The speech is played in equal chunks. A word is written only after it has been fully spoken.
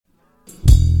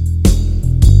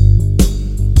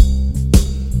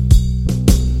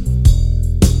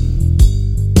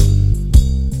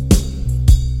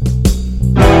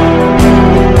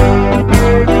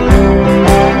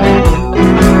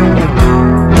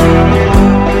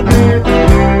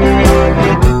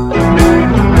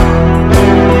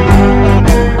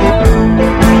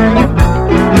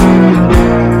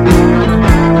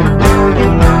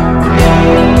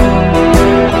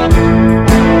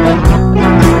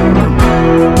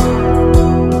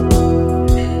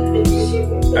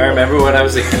when I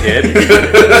was a kid.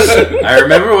 I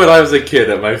remember when I was a kid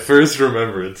at my first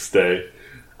Remembrance Day.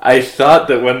 I thought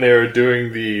that when they were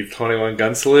doing the 21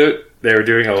 gun salute, they were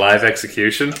doing a live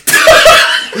execution. And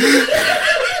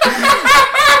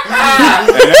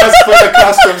as for the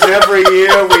customs, every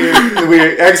year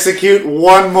we execute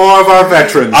one more of our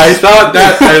veterans. I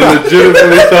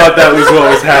legitimately thought that was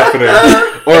what was happening.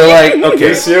 Or like, okay.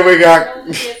 This year we got...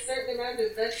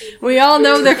 We all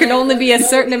know there can only be a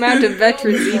certain amount of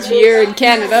veterans each year in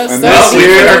Canada. And so this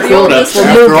year, after all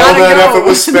that effort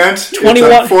was spent, 21.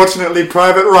 it's unfortunately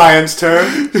Private Ryan's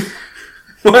turn.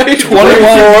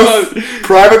 24th,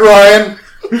 Private Ryan.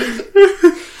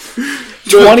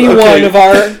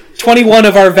 21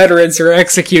 of our veterans are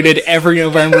executed every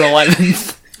November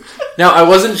 11th. Now, I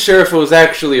wasn't sure if it was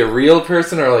actually a real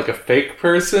person or like a fake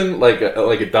person, like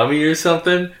a dummy or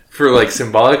something, for like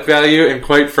symbolic value, and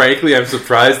quite frankly, I'm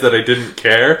surprised that I didn't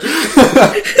care.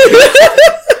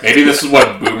 Maybe this is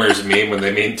what boomers mean when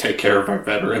they mean take care of our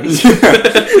veterans.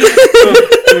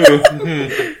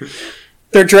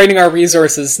 They're draining our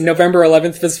resources. November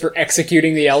 11th is for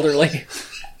executing the elderly.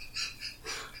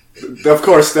 Of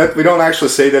course, that we don't actually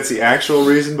say that's the actual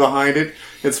reason behind it.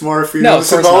 It's more for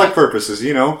symbolic purposes.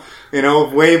 You know,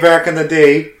 way back in the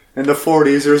day, in the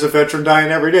 40s, there was a veteran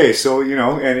dying every day. So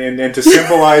and to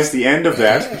symbolize the end of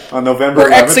that on November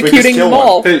 11th, executing them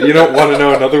all. Hey, you don't want to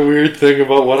know another weird thing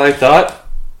about what I thought?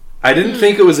 I didn't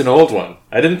think it was an old one.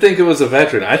 I didn't think it was a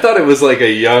veteran. I thought it was like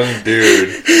a young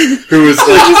dude who was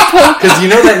like, because you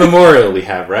know that memorial we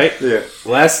have, right? Yeah.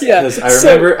 Because I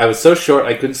remember I was so short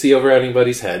I couldn't see over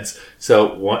anybody's heads.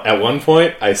 So at one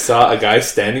point I saw a guy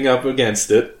standing up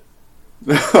against it.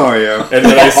 Oh yeah. And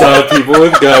then I saw people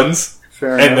with guns.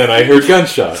 Fair and enough. then I heard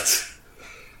gunshots.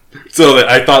 So that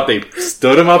I thought they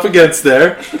stood him up against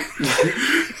there.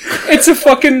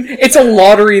 It's a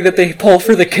lottery that they pull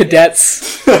for the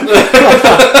cadets. Man,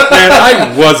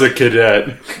 I was a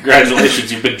cadet.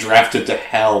 Congratulations, you've been drafted to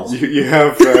hell. You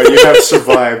have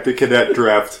survived the cadet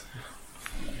draft.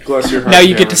 Bless your heart. Now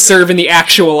you get to serve in the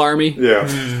actual army. Yeah.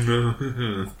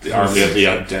 The army of the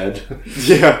undead.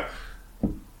 Yeah.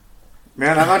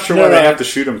 Man, I'm not sure why they have to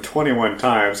shoot him 21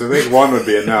 times. I think one would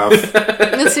be enough.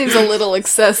 This seems a little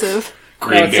excessive.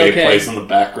 Green Day plays in the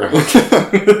background.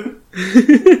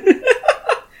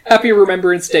 Happy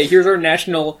Remembrance Day. Here's our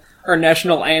national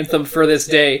anthem for this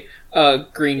day.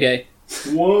 Green Day.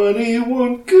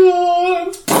 21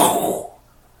 guns.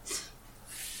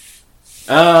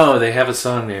 Oh, they have a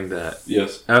song named that.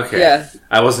 Yes. Okay. Yeah.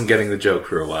 I wasn't getting the joke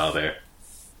for a while there.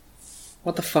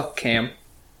 What the fuck, Cam?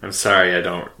 I'm sorry I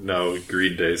don't know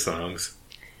Green Day songs.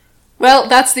 Well,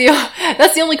 that's the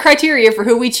only criteria for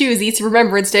who we choose each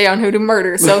Remembrance Day on who to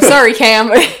murder. So sorry, Cam.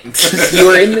 You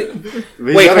were in the...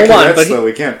 Wait, hold on. But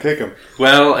we can't pick him.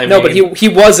 Well, I mean... No, but he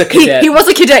was a cadet. He was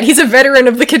a cadet. He's a veteran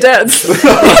of the cadets.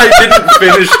 I didn't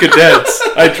finish cadets.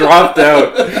 I dropped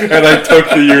out, and I took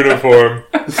the uniform.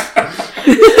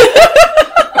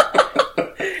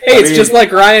 Hey, it's just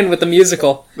like Ryan with the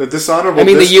musical. The dishonorable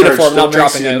the discharge uniform, still not makes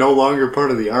dropping you out. no longer part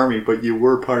of the army, but you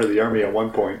were part of the army at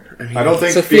one point. I don't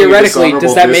think So being a theoretically, does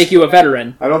dishonorable that make you a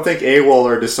veteran? I don't think AWOL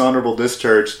or dishonorable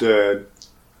discharged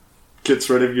gets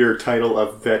rid of your title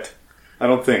of vet. I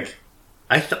don't think.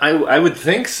 I would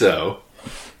think so.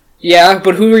 Yeah,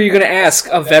 but who are you going to ask?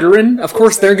 A veteran? Of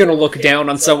course they're going to look down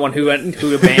on someone who abandoned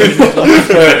them. Who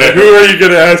are you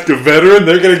going to ask, a veteran?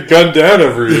 They're going to gun down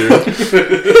over you.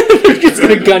 It's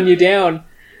going to gun you down.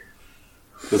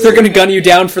 They're going to gun you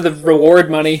down for the reward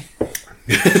money. Are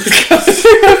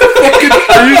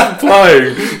you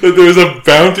implying that there's a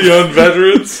bounty on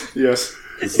veterans? Yes.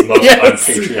 It's the most Yes.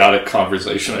 unpatriotic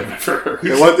conversation I've ever heard. It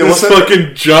This wasn't,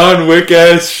 fucking John Wick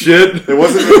ass shit. it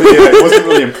wasn't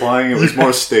really implying, it was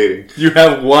more stating. You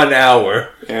have 1 hour.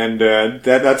 And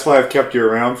that's why I've kept you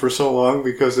around for so long,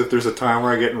 because if there's a time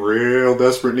where I get in real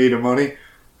desperate need of money,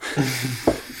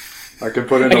 I can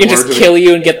put in I a can word just to kill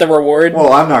you and get the reward.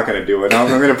 Well, I'm not going to do it. I'm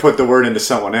going to put the word into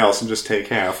someone else and just take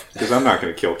half, because I'm not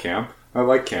going to kill Cam. I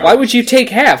like Cam. Why would you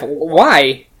take half?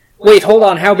 Why? Wait, hold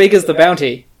on. How big is the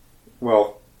bounty?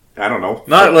 Well, I don't know.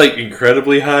 Not like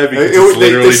incredibly high, because They it's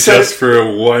literally said just for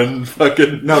a one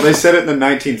fucking... No, they said it in the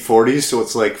 1940s, so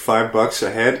it's like $5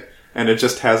 a head, and it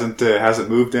just hasn't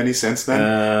moved any since then.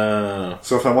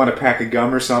 So if I want a pack of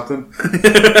gum or something,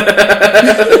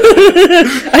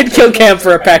 I'd kill Cam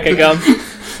for a pack of gum.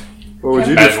 what would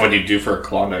you do? Imagine what you do for a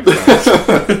Klondike.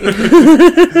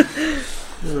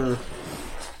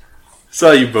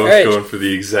 Saw you both Alright. going for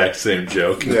the exact same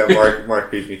joke. Yeah,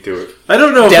 Mark beat me to it. I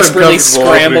don't know if Desperately I'm comfortable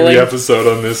opening scrambling. the episode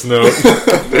on this note.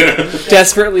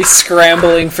 Desperately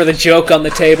scrambling for the joke on the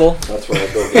table. That's what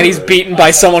I built. And he's beaten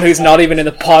by someone who's not even in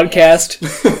the podcast.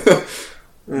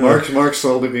 Mark's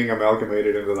slowly being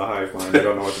amalgamated into the hive mind. I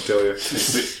don't know what to tell you.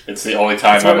 It's the only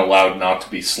time I'm allowed not to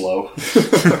be slow.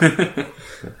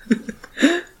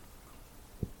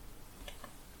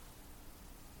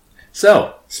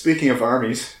 So, speaking of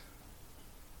armies,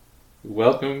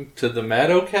 welcome to the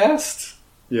Madocast.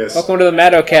 Yes. Welcome to the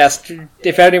Madocast.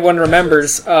 If anyone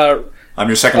remembers, I'm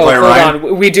your second player, hold Ryan.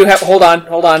 on. We do have. Hold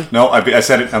on. No, I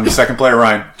said it. I'm the second player,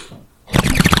 Ryan.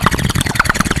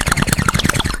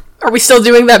 Are we still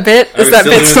doing that bit? Is that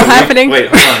bit still happening? Wait,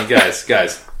 hold on,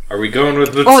 guys. Are we going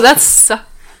with the... Oh, that's... Are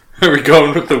we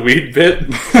going with the weed bit?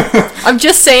 I'm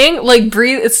just saying, like,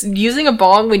 breathe... It's using a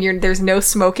bong when there's no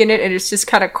smoke in it and it's just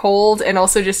kind of cold and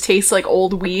also just tastes like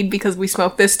old weed because we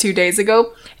smoked this 2 days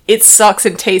ago. It sucks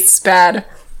and tastes bad.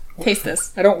 Taste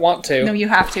this. I don't want to. No, you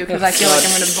have to because I feel like I'm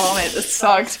going to vomit. It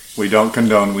sucked. We don't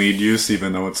condone weed use,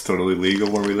 even though it's totally legal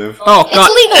where we live. Oh, God.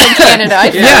 It's legal in Canada. I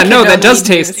Yeah, no, that does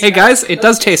taste... Hey, guys, it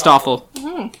does taste awful.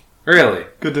 Really?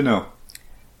 Good to know.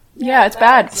 Yeah, it's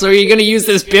bad. So are you going to use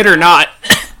this bit or not?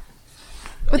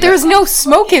 But there's no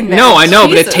smoke in there. No, I know,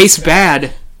 but it Jesus. tastes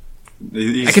bad.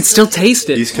 I can still taste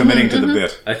it. He's committing to the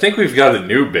bit. I think we've got a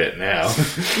new bit now.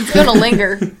 It's going to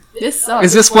linger. This sucks.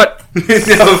 Is this what...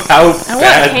 Of how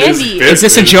bad this candy. bit Is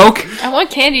this a joke? I want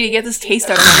Candy to get this taste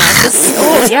out of my mouth.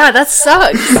 Oh, yeah, that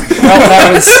sucks. Well,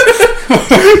 that was...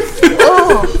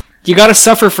 Oh. You gotta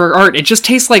suffer for art. It just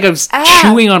tastes like I was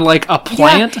chewing on, like, a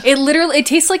plant. Yeah, it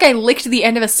tastes like I licked the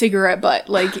end of a cigarette butt.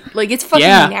 Like it's fucking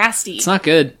nasty. It's not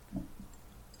good.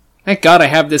 Thank God I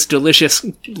have this delicious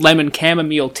lemon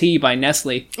chamomile tea by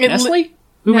Nestle. Nestle?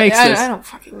 Who makes this? I don't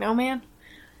fucking know, man.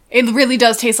 It really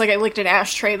does taste like I licked an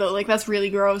ashtray, though. Like, that's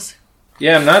really gross.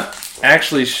 Yeah, I'm not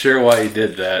actually sure why you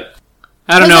did that.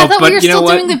 I don't know, I thought but we were you know still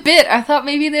what? doing the bit. I thought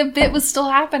maybe the bit was still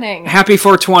happening. Happy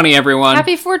 420, everyone.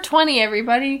 Happy 420,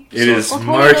 everybody. It is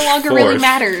 420 March no longer 4th. really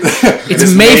matters.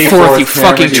 It's May 4th, you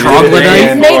fucking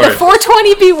troglodyte. May the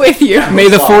 420 be with you. May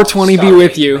the 420 be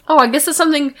with you. Oh, I guess it's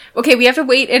something... Okay, we have to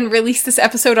wait and release this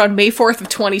episode on May 4th of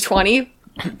 2020.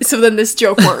 So then this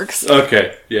joke works.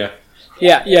 Okay, yeah.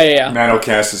 Yeah.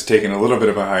 Nanocast has taken a little bit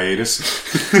of a hiatus.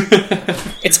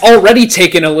 It's already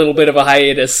taken a little bit of a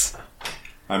hiatus.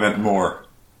 I meant more.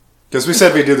 Because we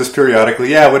said we do this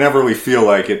periodically. Yeah, whenever we feel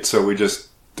like it, so we just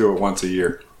do it once a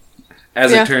year.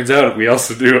 As it turns out, we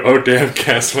also do Oh Damn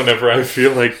Cast whenever I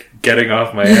feel like getting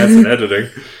off my ass and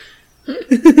editing.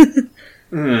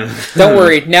 Don't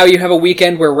worry, now you have a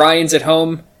weekend where Ryan's at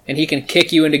home and he can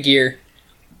kick you into gear.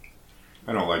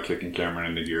 I don't like kicking Cameron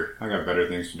into gear. I got better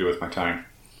things to do with my time.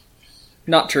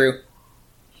 Not true.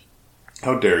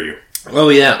 How dare you? Oh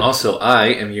yeah, also I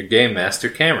am your game master,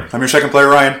 Cameron. I'm your second player,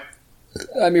 Ryan.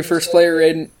 I'm your first player,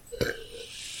 Aiden.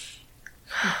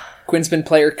 Quinn's been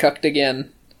player cucked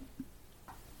again.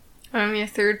 I'm your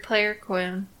third player,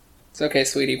 Quinn. It's okay,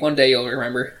 sweetie. One day you'll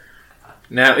remember.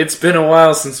 Now, it's been a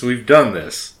while since we've done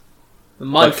this. A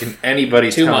month. But can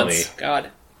anybody 2 tell months. me...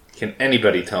 God. Can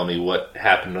anybody tell me what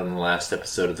happened on the last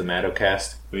episode of the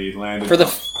Madocast? We landed For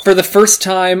the first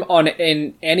time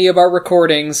in any of our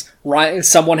recordings,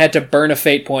 someone had to burn a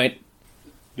fate point.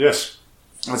 Yes.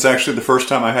 That's actually the first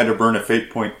time I had to burn a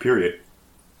fate point, period.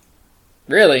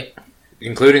 Really?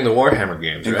 Including the Warhammer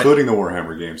games, right? Including the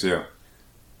Warhammer games, yeah.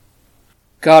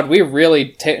 God, we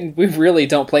really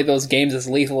don't play those games as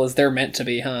lethal as they're meant to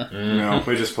be, huh? No,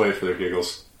 we just play it for the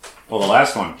giggles. Well, the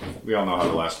last one, we all know how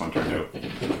the last one turned out.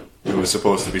 It was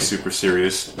supposed to be super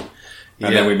serious.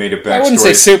 And then we made a backstory. I wouldn't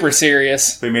say super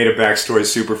serious. We made a backstory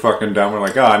super fucking dumb. We're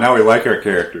like, now we like our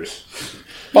characters.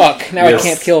 Fuck, now I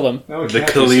can't kill them. The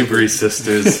Calibri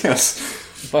sisters. Yes.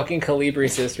 Fucking Calibri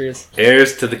sisters.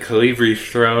 Heirs to the Calibri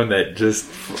throne that just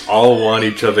all want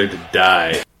each other to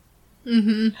die.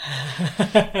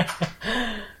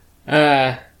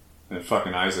 And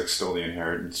fucking Isaac stole the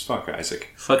inheritance. Fuck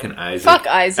Isaac. Fucking Isaac. Fuck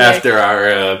Isaac. After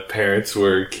our parents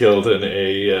were killed in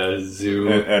a zoo.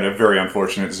 And a very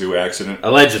unfortunate zoo accident.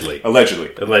 Allegedly.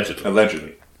 Allegedly.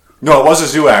 Allegedly. No, it was a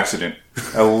zoo accident.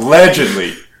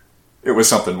 Allegedly. It was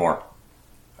something more.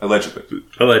 Allegedly.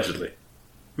 Allegedly.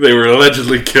 They were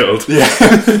allegedly killed. Yeah.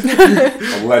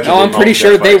 Allegedly. No, I'm pretty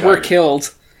sure they were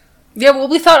killed. Yeah, well,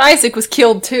 we thought Isaac was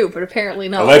killed too, but apparently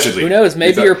not. Allegedly. Who knows?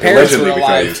 Maybe your parents were allegedly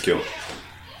alive. he was killed.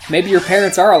 Maybe your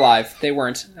parents are alive. They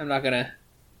weren't. I'm not gonna...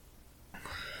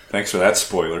 Thanks for that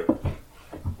spoiler.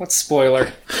 What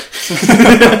spoiler?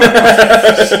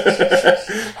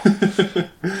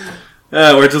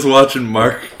 We're just watching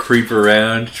Mark creep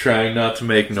around, trying not to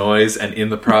make noise, and in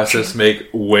the process make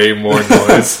way more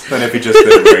noise. Than if he just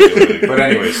did it regularly. But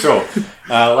anyway, so,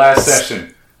 last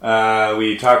session.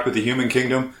 We talked with the Human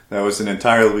Kingdom. That was an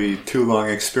entirely too long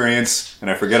experience, and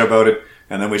I forget about it.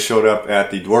 And then we showed up at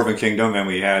the Dwarven Kingdom, and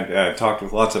we had talked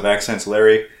with lots of accents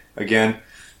Larry again.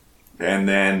 And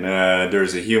then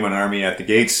there's a human army at the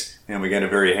gates, and we got a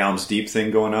very Helm's Deep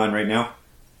thing going on right now.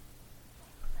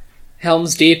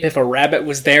 Helm's Deep if a rabbit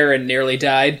was there and nearly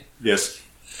died. Yes.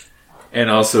 And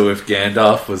also if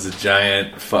Gandalf was a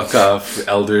giant fuck-off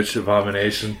eldritch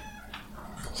abomination.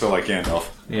 So like Gandalf.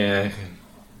 Yeah.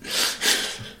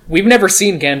 We've never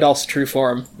seen Gandalf's true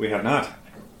form. We have not.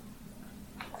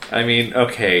 I mean,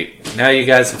 okay, now you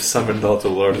guys have summoned all the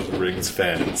Lord of the Rings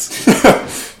fans.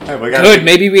 Good,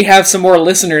 maybe we have some more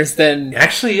listeners than...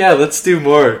 Actually, yeah, let's do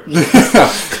more.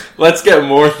 Let's get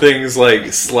more things,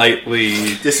 like,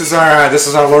 slightly... This is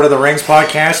our Lord of the Rings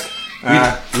podcast.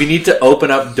 We need to open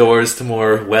up doors to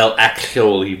more, well,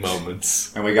 actually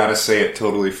moments. And we gotta say it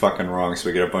totally fucking wrong so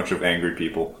we get a bunch of angry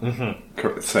people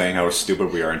saying how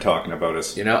stupid we are and talking about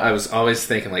us. You know, I was always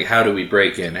thinking, like, how do we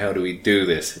break in? How do we do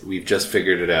this? We've just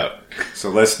figured it out. So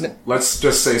let's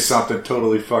just say something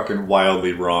totally fucking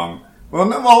wildly wrong.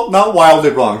 Well, not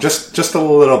wildly wrong, just a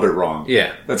little bit wrong.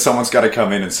 Yeah. That someone's got to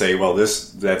come in and say, well,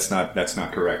 that's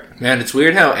not correct. Man, it's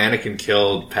weird how Anakin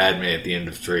killed Padme at the end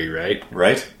of 3, right?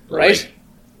 Right? Right?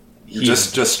 He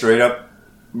just straight up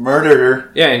murdered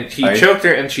her. Yeah, and he choked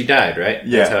her and she died, right?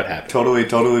 Yeah. That's how it happened.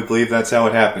 Totally believe that's how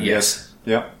it happened. Yes.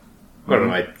 Yep. What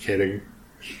am I kidding?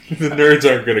 The nerds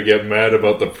aren't going to get mad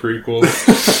about the prequels.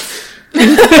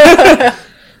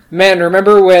 Man,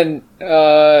 remember when...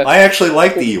 I actually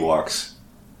like the Ewoks.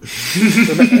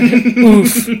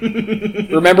 Oof.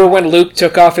 Remember when Luke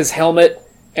took off his helmet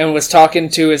and was talking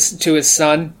to his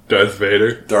son? Darth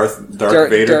Vader. Dark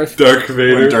Vader. Dark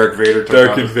Vader. When Dark Vader took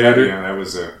Dark off and his Vader. Yeah, that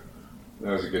was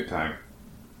a good time.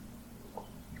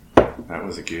 That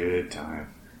was a good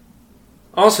time.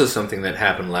 Also, something that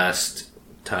happened last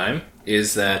time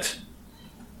is that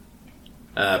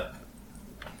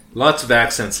Lots of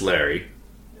Accents Larry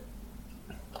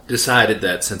decided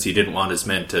that since he didn't want his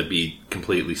men to be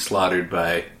completely slaughtered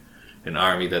by an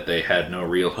army that they had no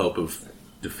real hope of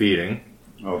defeating.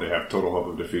 Oh, they have total hope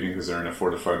of defeating because they're in a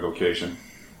fortified location.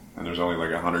 And there's only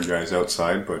like 100 guys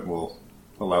outside, but we'll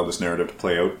allow this narrative to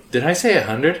play out. Did I say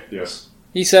 100? Yes.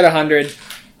 He said 100.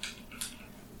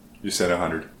 You said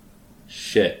 100.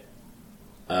 Shit.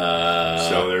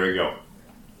 So there we go.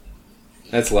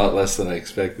 That's a lot less than I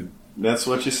expected. That's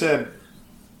what you said.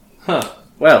 Huh.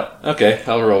 Well, okay,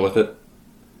 I'll roll with it.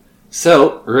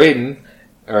 So,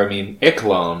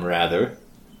 Iklam, rather,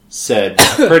 said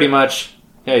pretty much,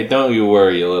 hey, don't you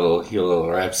worry, you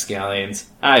little rapscallions.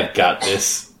 I've got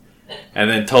this. And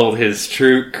then told his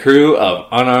true crew of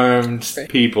unarmed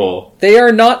people. They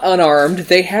are not unarmed.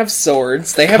 They have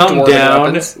swords. They have dwarven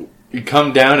weapons.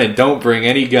 Come down and don't bring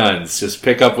any guns. Just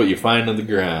pick up what you find on the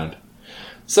ground.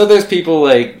 So there's people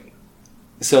like...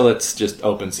 So let's just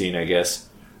open scene, I guess.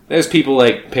 There's people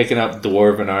like picking up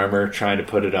dwarven armor, trying to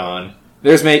put it on.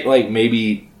 There's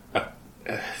maybe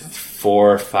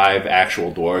 4 or 5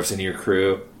 actual dwarves in your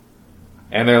crew.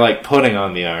 And they're like putting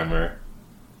on the armor.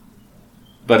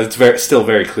 But it's still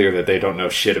very clear that they don't know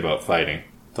shit about fighting.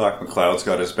 Doc McCloud's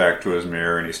got his back to his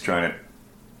mirror and he's trying to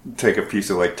take a piece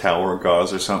of like tower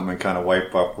gauze or something and kind of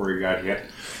wipe up where he got hit.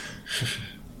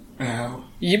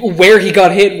 Where he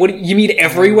got hit? What you mean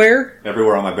everywhere?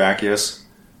 Everywhere on my back, yes.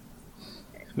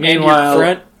 Meanwhile, and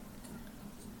your front?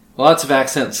 Lots of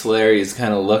Accents Larry is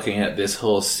kind of looking at this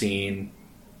whole scene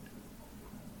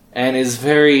and is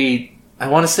very, I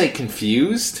want to say,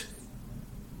 confused.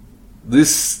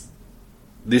 This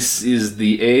is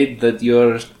the aid that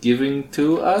you're giving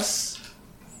to us?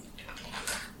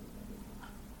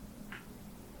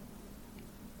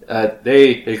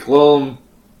 Hey, Klom,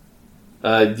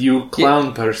 you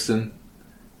clown person.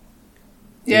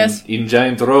 Yes. In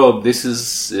giant robe, this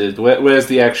is... where's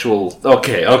the actual...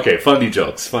 Okay, funny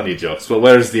jokes. But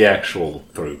where's the actual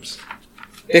troops?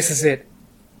 This is it.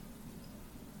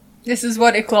 This is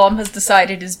what Iklam has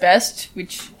decided is best,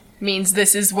 which means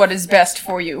this is what is best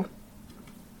for you.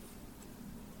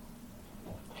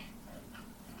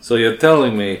 So you're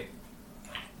telling me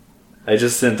I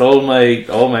just sent all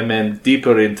my men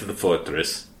deeper into the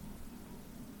fortress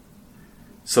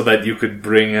so that you could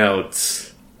bring out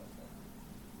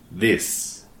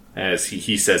this, as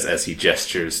he says as he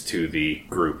gestures to the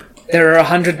group. There are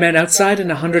 100 men outside and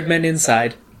 100 men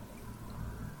inside.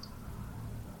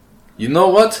 You know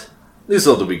what? This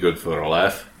ought to be good for a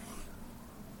laugh.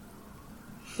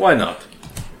 Why not?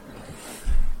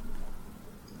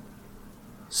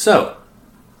 So,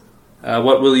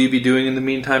 what will you be doing in the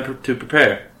meantime to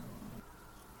prepare?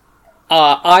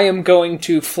 I am going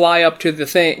to fly up to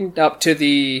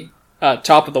the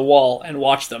top of the wall and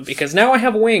watch them, because now I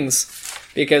have wings.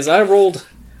 Because I rolled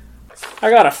I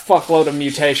got a fuckload of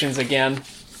mutations again.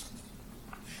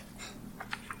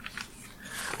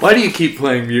 Why do you keep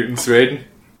playing mutants, Raiden?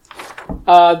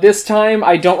 This time,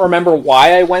 I don't remember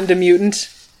why I went to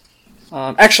mutant.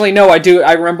 Actually, no, I do.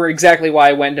 I remember exactly why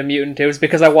I went to mutant. It was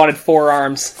because I wanted 4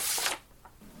 arms.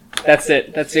 That's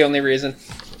it. That's the only reason.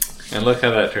 And look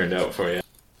how that turned out for you.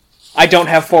 I don't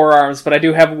have 4 arms, but I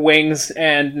do have wings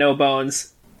and no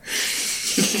bones.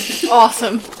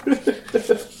 Awesome.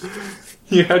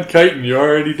 You had chitin, you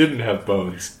already didn't have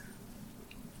bones.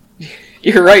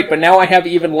 You're right, but now I have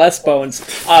even less bones.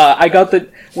 I got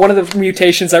one of the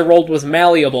mutations I rolled was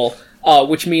malleable,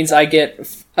 which means I get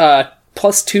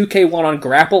plus 2k1 on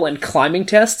grapple and climbing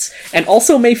tests, and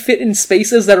also may fit in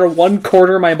spaces that are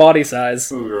 1/4 my body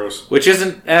size. Ooh, gross. Which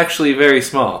isn't actually very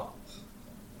small.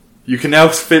 You can now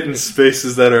fit in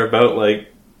spaces that are about, like,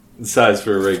 the size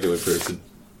for a regular person.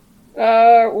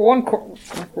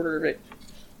 1/4 of it.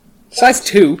 Size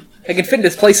 2. I can fit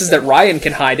into places that Ryan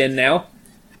can hide in now.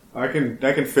 I can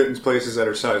fit in places that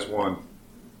are size 1.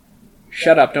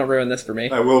 Shut up, don't ruin this for me.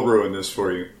 I will ruin this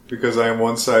for you, because I am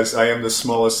the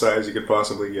smallest size you could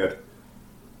possibly get.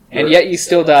 And yet you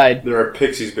still died. There are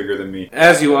pixies bigger than me.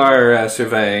 As you are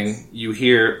surveying, you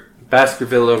hear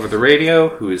Baskerville over the radio,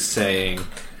 who is saying,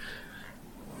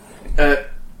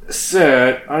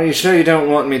 Sir, are you sure you don't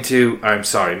want me to... I'm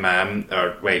sorry, ma'am.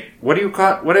 Or, wait, what do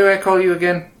I call you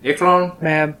again? Iklon?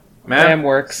 Ma'am. Ma'am? Ma'am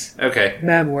works. Okay.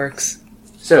 Ma'am works.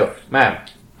 So, ma'am.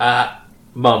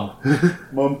 Mum.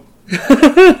 Mum.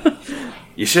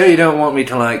 You sure you don't want me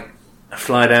to, like,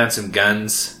 fly down some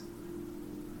guns?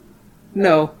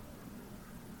 No.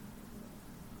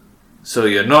 So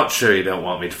you're not sure you don't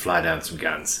want me to fly down some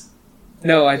guns?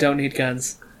 No, I don't need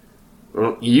guns.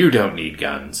 Well, you don't need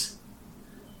guns.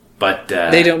 But,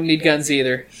 They don't need guns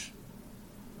either.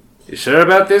 You sure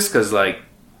about this? Because, like...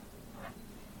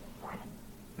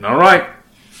 Alright.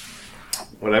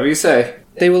 Whatever you say.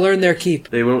 They will earn their keep.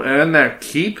 They will earn their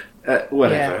keep?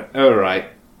 Whatever. Yeah. Alright.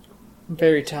 I'm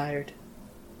very tired.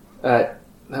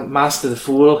 Master the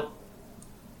Fool,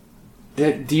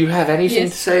 do you have anything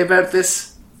to say about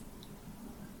this?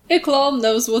 Iklal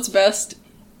knows what's best.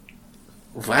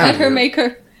 Wow. Let her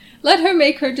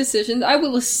make her decisions. I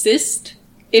will assist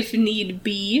if need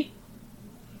be.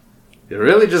 You're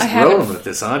really just rolling with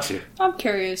this, aren't you? I'm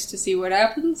curious to see what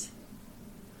happens.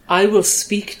 I will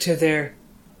speak to their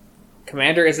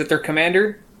commander. Is it their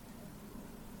commander?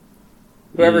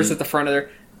 Whoever's at the front of there.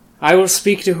 I will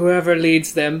speak to whoever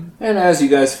leads them. And as you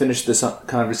guys finish this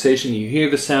conversation, you hear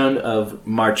the sound of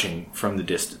marching from the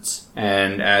distance.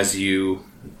 And as you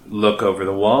look over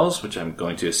the walls, which I'm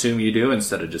going to assume you do,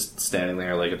 instead of just standing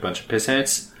there like a bunch of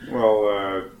pissants.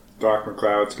 Well, Doc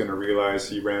McCloud's going to realize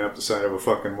he ran up the side of a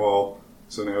fucking wall,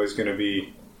 so now he's going to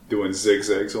be doing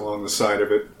zigzags along the side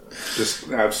of it. Just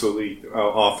absolutely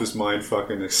off his mind,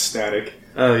 fucking ecstatic.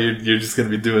 Oh, you're just going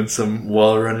to be doing some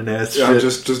wall running ass shit? Yeah,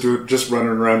 just running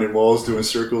around in walls, doing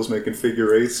circles, making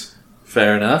figure eights.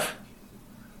 Fair enough.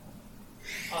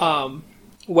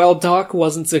 Well, Doc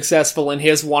wasn't successful in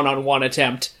his one-on-one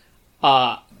attempt.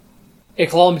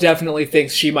 Iklom definitely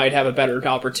thinks she might have a better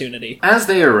opportunity. As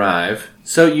they arrive,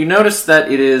 so you notice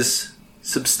that it is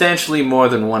substantially more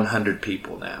than 100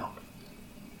 people now.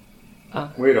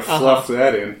 Way to fluff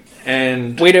that in.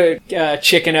 And way to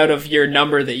chicken out of your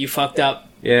number that you fucked up.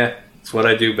 Yeah, it's what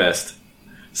I do best.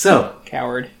 So,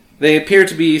 coward. They appear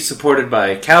to be supported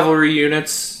by cavalry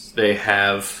units. They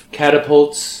have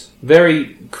catapults,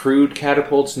 very crude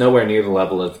catapults, nowhere near the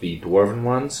level of the dwarven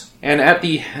ones. And at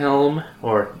the helm,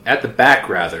 or at the back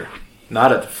rather,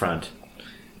 not at the front,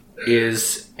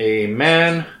 is a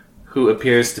man who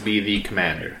appears to be the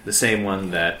commander, the same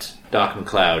one that Doc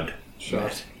McCloud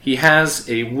shot. He has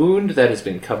a wound that has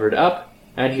been covered up,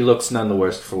 and he looks none the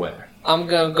worse for wear. I'm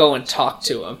gonna go and talk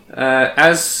to him.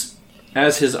 As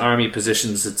his army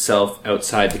positions itself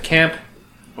outside the camp,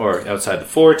 or outside the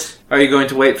fort, are you going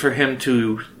to wait for him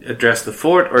to address the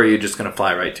fort, or are you just going to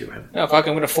fly right to him? Oh, fuck,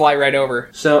 I'm going to fly right over.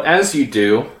 So as you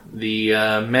do, the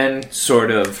men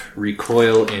sort of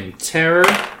recoil in terror.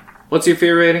 What's your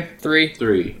fear rating? 3.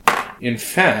 3. In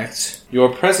fact,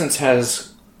 your presence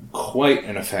has quite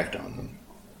an effect on them.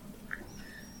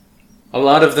 A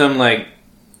lot of them,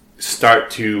 start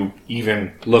to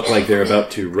even look like they're about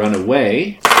to run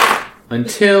away,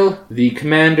 until the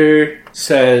commander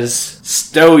says,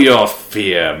 "Stow your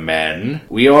fear, men.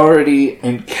 We already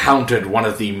encountered one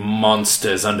of the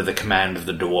monsters under the command of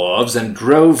the dwarves and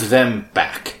drove them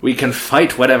back. We can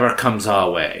fight whatever comes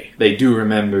our way." They do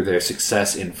remember their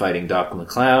success in fighting Doc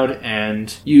McCloud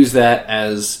and use that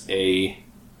as a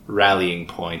rallying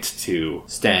point to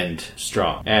stand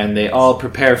strong. And they all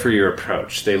prepare for your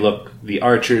approach. The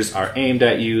archers are aimed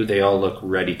at you. They all look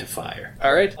ready to fire.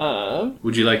 Alright.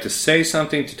 Would you like to say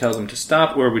something to tell them to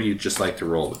stop, or would you just like to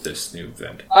roll with this new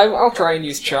event? I'll try and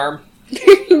use charm.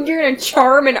 You're gonna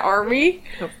charm an army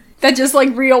that just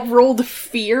like rolled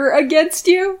fear against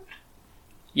you?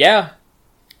 Yeah.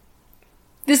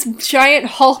 This giant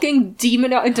hulking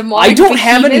demonic I don't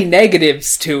have any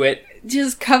negatives to it.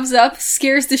 Just comes up,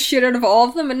 scares the shit out of all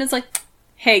of them, and is like,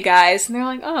 "Hey guys," and they're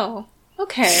like, "Oh,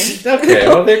 okay, Okay,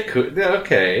 well they're cool.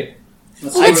 Okay.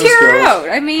 let's hear her out."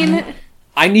 I mean,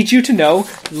 I need you to know,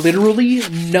 literally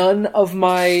none of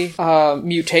my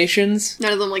mutations...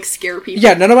 none of them like scare people.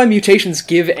 Yeah, none of my mutations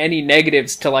give any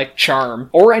negatives to, like, charm.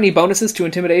 Or any bonuses to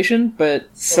intimidation, but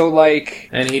so, like...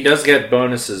 And he does get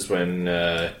bonuses when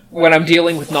I'm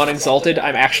dealing with non-exalted,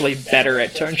 I'm actually better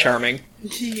at charming.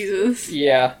 Jesus.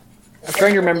 Yeah. I'm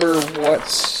trying to remember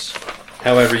what's...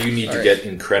 However, you need to get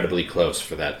incredibly close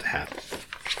for that to happen.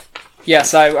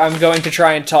 Yes, I'm going to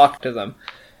try and talk to them.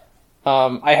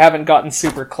 I haven't gotten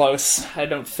super close, I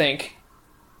don't think.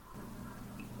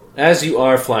 As you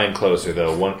are flying closer,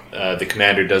 though, the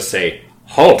commander does say,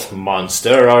 "Halt,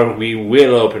 monster, or we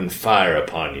will open fire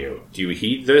upon you." Do you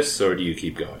heed this, or do you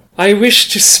keep going? I wish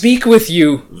to speak with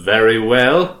you. Very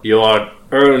well. Your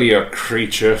earlier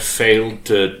creature failed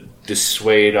to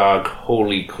dissuade our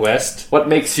holy quest. What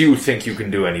makes you think you can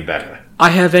do any better? I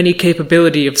have any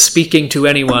capability of speaking to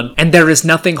anyone, and there is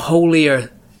nothing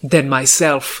holier than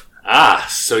myself. Ah,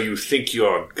 so you think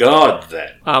you're God,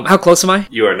 then? How close am I?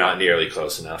 You are not nearly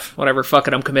close enough. Whatever, fuck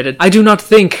it, I'm committed. I do not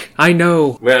think, I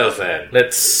know. Well then,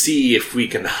 let's see if we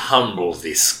can humble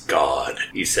this God,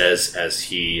 he says as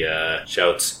he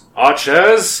shouts,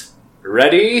 "Archers,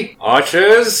 ready?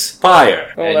 Archers,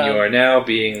 fire!" Hold and on. you are now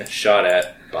being shot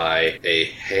at by a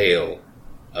hail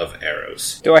of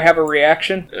arrows. Do I have a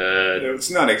reaction?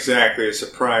 It's not exactly a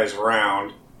surprise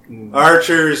round.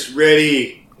 Archers,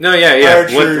 ready. No, yeah.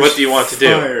 Archers, What do you want to do?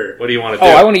 fire. What do you want to do?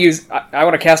 Oh, I want to use... I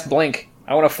want to cast Blink.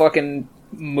 I want to fucking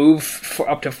move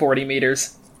up to 40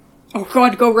 meters. Oh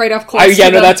god, go right up close.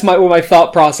 That's what my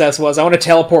thought process was. I want to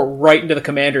teleport right into the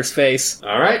commander's face.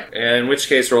 Alright, in which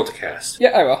case roll to cast.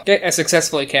 Yeah, I will. Okay, I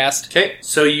successfully cast. Okay,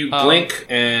 so you blink,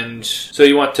 and so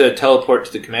you want to teleport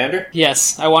to the commander?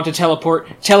 Yes, I want to teleport.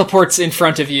 Teleports in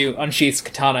front of you, unsheaths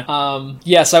katana.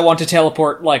 Yes, I want to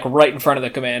teleport, like, right in front of the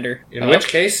commander. In which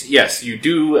case, yes, you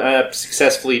do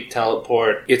successfully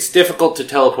teleport. It's difficult to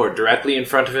teleport directly in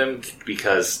front of him,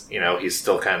 because, he's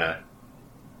still kind of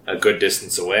a good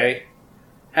distance away.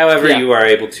 However, you are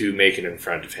able to make it in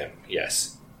front of him,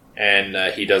 yes. And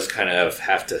he does kind of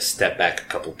have to step back a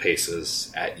couple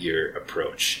paces at your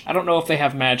approach. I don't know if they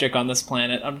have magic on this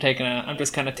planet. I'm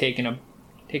just kind of taking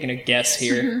a guess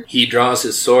here. He draws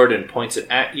his sword and points it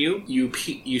at you.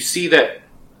 You see that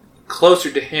closer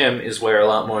to him is where a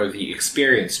lot more of the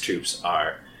experienced troops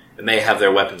are, and they have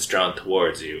their weapons drawn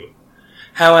towards you.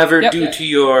 However, due to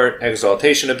your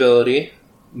exaltation ability,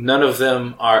 none of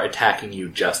them are attacking you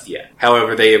just yet.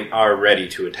 However, they are ready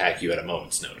to attack you at a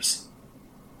moment's notice.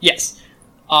 Yes.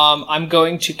 I'm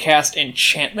going to cast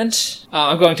Enchantment.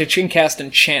 I'm going to cast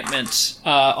Enchantment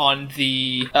on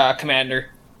the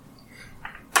commander.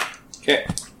 Okay.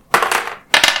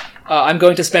 I'm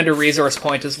going to spend a resource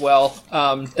point as well.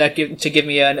 To give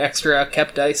me an extra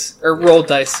kept dice or rolled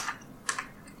dice.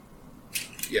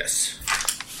 Yes.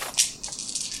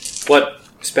 What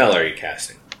spell are you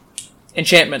casting?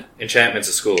 Enchantment. Enchantment's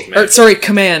a school of magic. Sorry,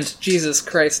 command. Jesus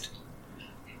Christ.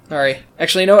 Sorry.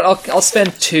 Actually, you know what? I'll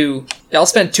spend 2. I'll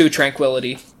spend 2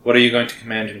 tranquility. What are you going to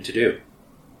command him to do?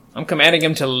 I'm commanding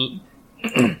him to...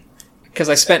 Because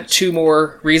I spent 2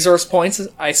 more resource points,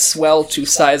 I swell to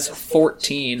size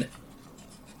 14.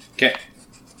 Okay.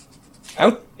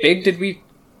 How big did we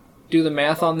do the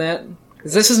math on that?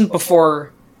 Because this isn't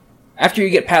before... After you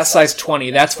get past size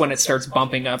 20, that's when it starts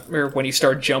bumping up, or when you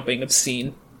start jumping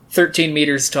obscene. 13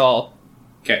 meters tall.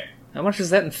 Okay. How much is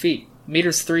that in feet?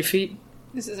 Meters, 3 feet?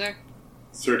 This is our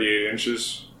 38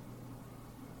 inches.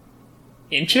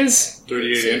 Inches?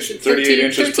 38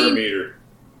 inches per meter.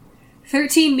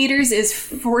 13 meters is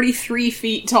 43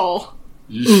 feet tall.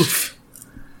 Oof.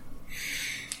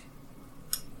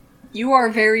 You are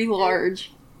very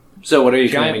large. So what are you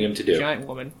commanding him to do? Giant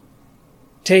woman.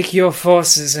 Take your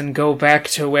forces and go back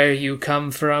to where you come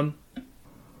from.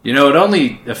 It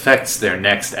only affects their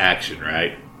next action,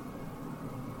 right?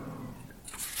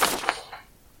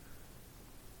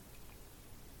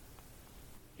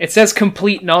 It says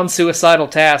complete non-suicidal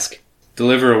task.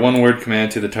 Deliver a one-word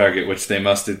command to the target, which they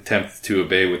must attempt to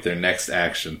obey with their next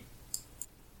action.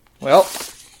 Well,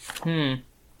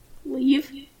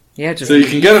 Leave. Yeah, just So you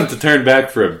can get him to turn back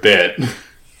for a bit.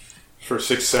 For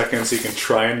 6 seconds, he can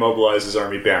try and mobilize his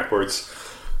army backwards.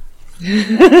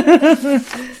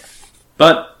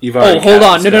 But you've already. hold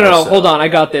on. No. Hold on. I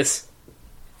got this.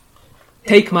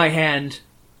 Take my hand.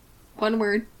 One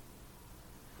word.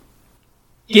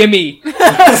 Gimme. I'm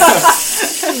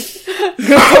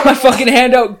gonna put my fucking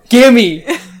hand out. Gimme.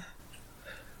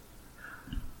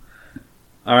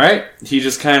 Alright, he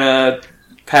just kind of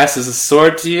passes his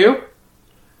sword to you.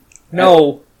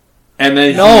 No. And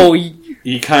then No.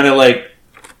 he kind of like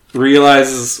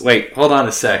realizes, wait, hold on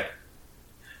a sec.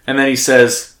 And then he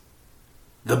says,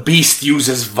 "The beast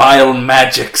uses vile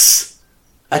magics.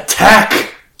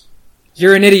 Attack!"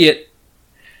 You're an idiot.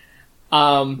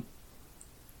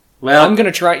 Well, I'm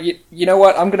gonna try. You know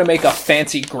what? I'm gonna make a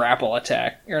fancy grapple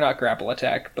attack. Or not grapple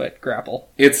attack, but grapple.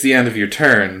 It's the end of your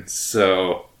turn,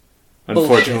 so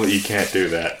unfortunately you can't do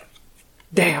that.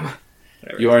 Damn.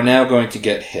 You are now going to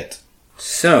get hit.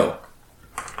 So,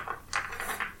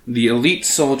 the elite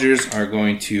soldiers are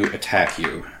going to attack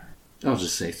you. I'll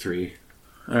just say 3.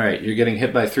 Alright, you're getting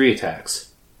hit by 3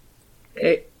 attacks.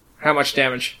 Hey, how much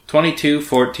damage? 22,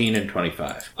 14, and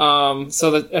 25.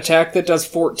 So the attack that does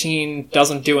 14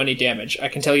 doesn't do any damage. I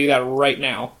can tell you that right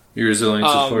now. Your resilience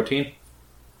is 14?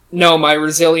 No, my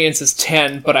resilience is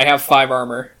 10, but I have 5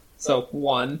 armor. So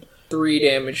 3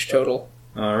 damage total.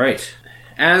 Alright.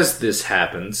 As this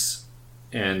happens,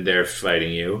 and they're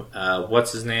fighting you,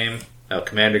 what's his name? Oh,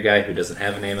 commander guy who doesn't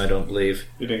have a name, I don't believe.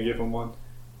 You didn't give him one?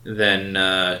 Then,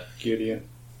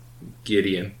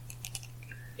 Gideon.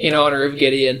 In honor of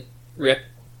Gideon. Rip.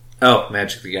 Oh,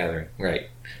 Magic the Gathering, right.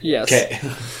 Yes. Okay.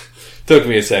 Took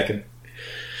me a second.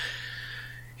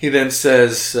 He then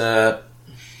says,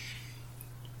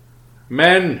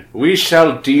 "Men, we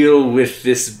shall deal with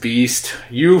this beast.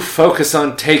 You focus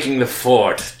on taking the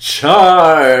fort.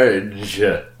 Charge!"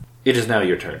 It is now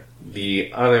your turn.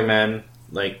 The other men,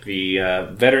 like the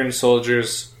veteran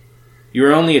soldiers, you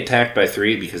were only attacked by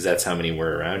 3 because that's how many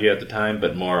were around you at the time,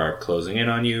 but more are closing in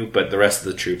on you, but the rest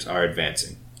of the troops are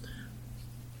advancing.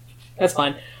 That's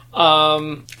fine.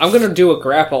 I'm going to do a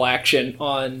grapple action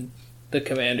on the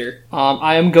commander.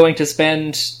 I am going to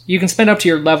spend... You can spend up to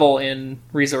your level in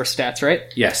resource stats, right?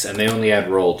 Yes, and they only add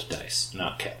rolled dice,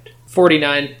 not kept.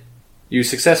 49. You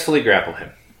successfully grapple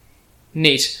him.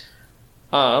 Neat.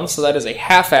 So that is a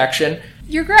half action.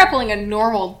 You're grappling a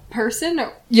normal person,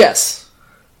 Yes.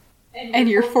 and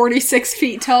you're 46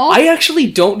 feet tall? I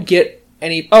actually don't get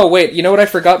any... Oh, wait, you know what I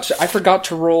forgot? I forgot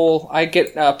to roll... I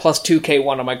get plus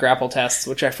 2k1 on my grapple tests,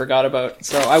 which I forgot about.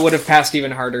 So I would have passed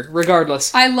even harder,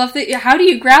 regardless. I love that. How do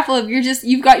you grapple him?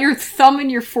 You've got your thumb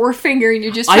and your forefinger, and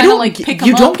you're just trying to, like, pick them up.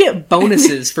 You don't get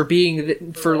bonuses for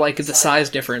being... for, like, the size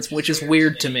difference, which is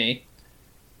weird to me.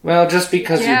 Well, just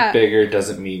because you're bigger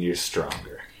doesn't mean you're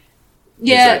stronger.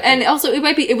 Yeah, Exactly. and also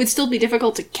it would still be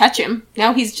difficult to catch him.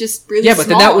 Now he's just really Yeah, but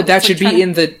small. then that should be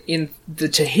in the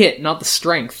to hit, not the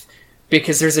strength.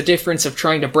 Because there's a difference of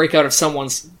trying to break out of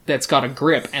someone's that's got a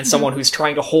grip and someone who's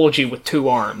trying to hold you with 2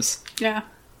 arms. Yeah.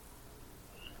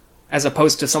 As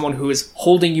opposed to someone who is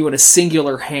holding you in a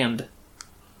singular hand.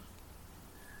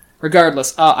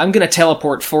 Regardless, I'm gonna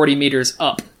teleport 40 meters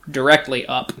up. Directly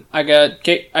up. I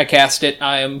cast it.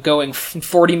 I am going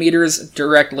 40 meters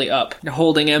directly up.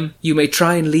 Holding him. You may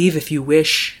try and leave if you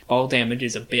wish. All damage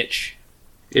is a bitch.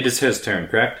 It is his turn,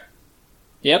 correct?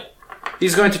 Yep.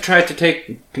 He's going to try to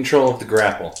take control of the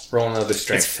grapple. Roll another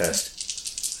strength test.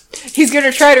 He's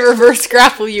gonna try to reverse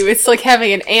grapple you. It's like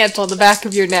having an ant on the back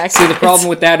of your neck. See, the problem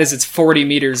with that is it's 40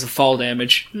 meters of fall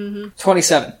damage.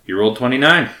 27. You rolled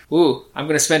 29. Ooh, I'm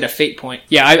gonna spend a fate point.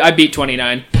 Yeah, I beat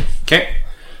 29. Okay.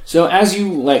 So as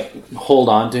you, hold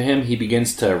on to him, he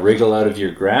begins to wriggle out of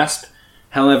your grasp.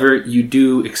 However, you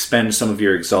do expend some of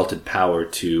your exalted power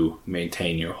to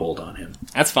maintain your hold on him.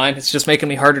 That's fine. It's just making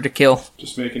me harder to kill.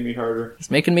 Just making me harder.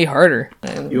 It's making me harder.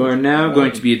 You are now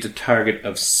going to be the target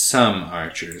of some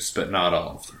archers, but not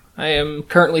all of them. I am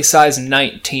currently size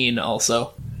 19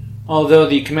 also. Although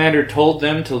the commander told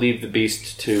them to leave the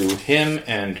beast to him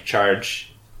and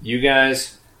charge you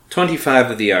guys,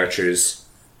 25 of the archers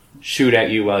shoot at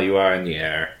you while you are in the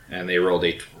air, and they rolled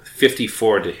a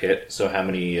 54 to hit, so how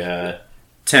many?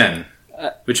 10.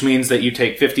 Which means that you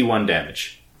take 51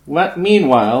 damage.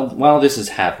 Meanwhile, while this is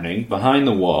happening, behind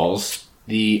the walls,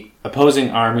 the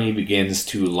opposing army begins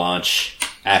to launch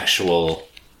actual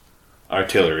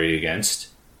artillery against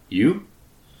you.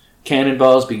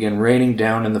 Cannonballs begin raining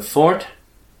down in the fort.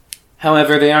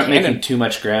 However, they aren't making too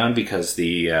much ground because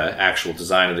the actual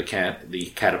design of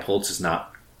the catapults is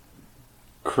not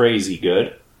crazy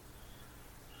good.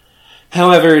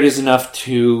 However, it is enough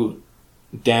to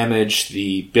damage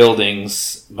the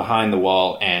buildings behind the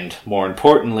wall and, more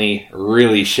importantly,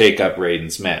 really shake up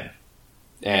Raiden's men.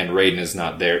 And Raiden is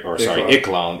not there,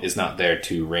 Iklom is not there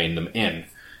to rein them in.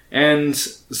 And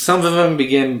some of them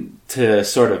begin to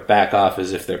sort of back off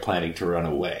as if they're planning to run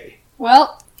away.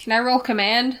 Well, can I roll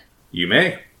command? You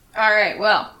may. Alright,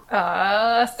 well,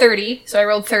 30. So I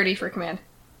rolled 30 for command.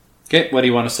 Okay, what do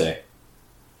you want to say?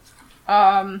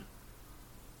 All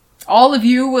of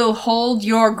you will hold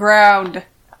your ground.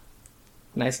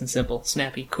 Nice and simple.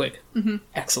 Snappy, quick. Mm-hmm.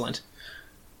 Excellent.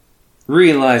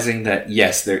 Realizing that,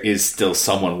 yes, there is still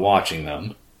someone watching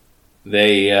them,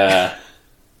 they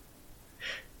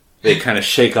kind of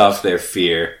shake off their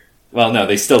fear. Well, no,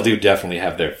 they still do definitely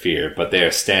have their fear, but they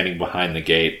are standing behind the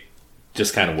gate,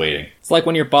 just kind of waiting. It's like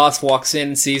when your boss walks in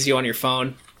and sees you on your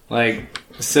phone.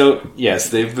 Yes,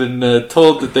 they've been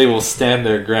told that they will stand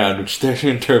their ground, which they're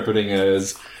interpreting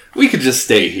as, we could just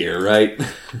stay here, right?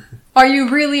 Are you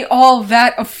really all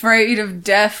that afraid of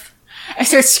death? I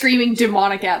start screaming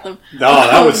demonic at them. No,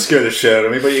 that would scare the shit out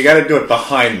of me, but you gotta do it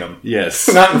behind them. Yes.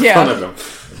 Not in front of them.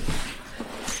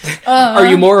 Are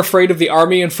you more afraid of the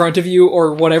army in front of you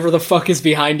or whatever the fuck is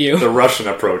behind you? The Russian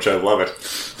approach, I love it.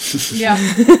 Yeah.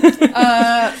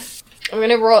 I'm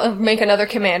gonna make another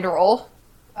command roll.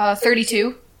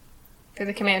 32 for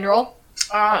the command roll.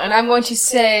 And I'm going to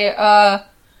say,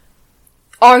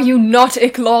 are you not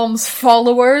Iklom's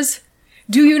followers?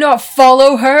 Do you not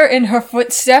follow her in her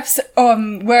footsteps,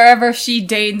 wherever she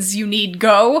deigns you need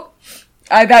go?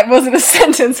 That wasn't a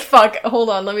sentence, fuck. Hold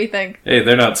on, let me think. Hey,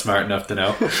 they're not smart enough to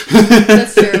know.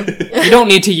 That's true. You don't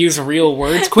need to use real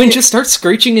words. Quinn, just start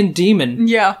screeching in demon.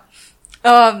 Yeah.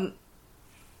 Will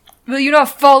you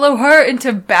not follow her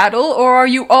into battle, or are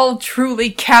you all truly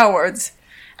cowards?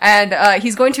 And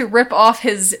he's going to rip off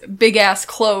his big-ass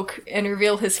cloak and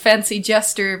reveal his fancy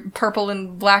jester, purple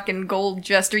and black and gold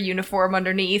jester uniform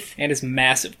underneath. And his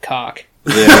massive cock.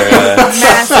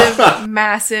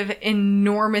 Massive,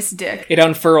 enormous dick. It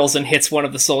unfurls and hits one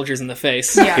of the soldiers in the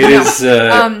face. Yeah, It is,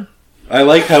 I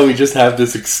like how we just have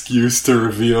this excuse to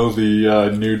reveal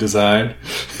the new design.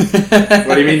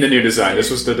 What do you mean the new design? This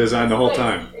was the design the whole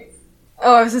time.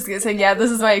 Oh, I was just gonna say, yeah,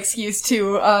 this is my excuse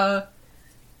to,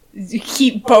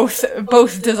 keep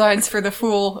both designs for the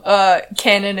Fool,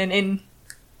 canon and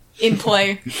in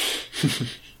play.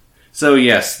 So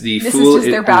yes, the This Fool is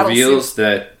just their battle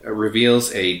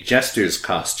reveals a jester's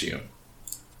costume.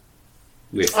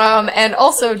 With And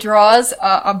also draws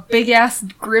a big-ass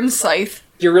grim scythe.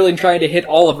 You're really trying to hit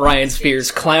all of Ryan's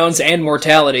fears, clowns and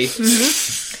mortality.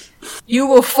 Mm-hmm. You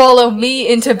will follow me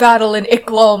into battle in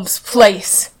Iklom's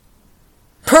place.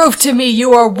 Prove to me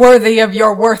you are worthy of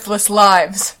your worthless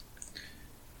lives.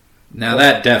 Now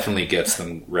that definitely gets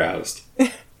them roused.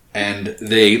 And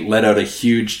they let out a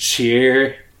huge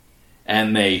cheer,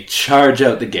 and they charge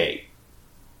out the gate.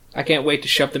 I can't wait to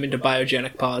shove them into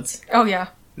biogenic pods. Oh, yeah.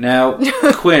 Now,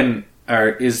 Quinn,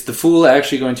 is the Fool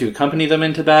actually going to accompany them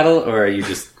into battle, or are you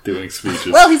just doing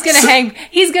speeches? Well,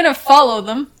 he's gonna follow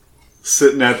them.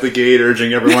 Sitting at the gate,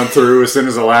 urging everyone through. As soon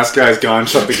as the last guy's gone,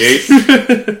 shut the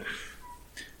gate.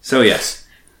 So yes,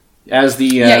 as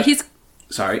the he's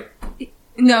sorry.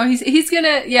 No, he's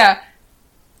gonna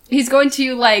he's going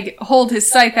to like hold his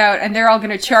scythe out, and they're all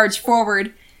gonna charge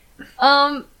forward.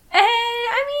 I mean,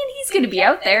 he's gonna be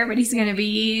out there, but he's gonna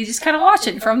be just kind of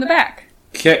watching from the back.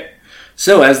 Okay,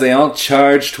 so as they all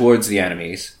charge towards the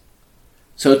enemies,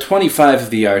 so 25 of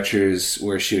the archers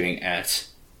were shooting at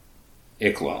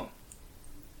Iklom.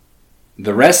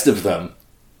 The rest of them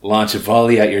launch a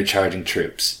volley at your charging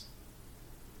troops.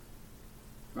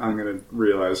 I'm going to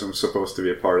realize I'm supposed to be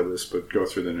a part of this, but go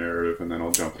through the narrative and then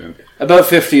I'll jump in. About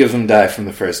 50 of them die from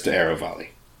the first arrow volley.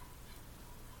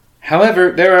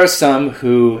 However, there are some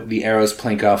who the arrows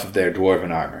plink off of their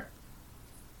dwarven armor.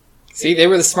 See, they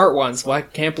were the smart ones. Well, I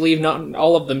can't believe not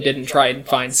all of them didn't try and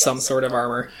find some sort of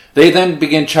armor. They then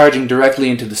begin charging directly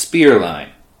into the spear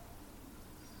line.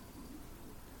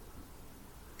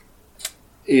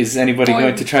 Is anybody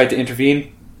going to try to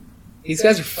intervene? These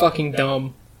guys are fucking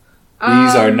dumb.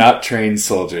 These are not trained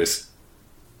soldiers.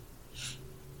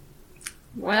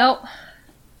 Well,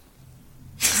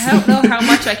 I don't know how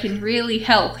much I can really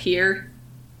help here.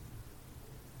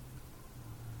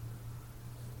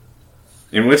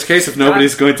 In which case, if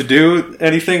nobody's going to do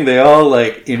anything, they all,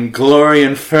 in glory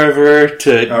and fervor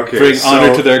to bring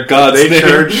honor to their gods.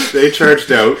 They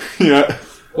charged out. Yeah.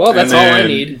 Well, that's all I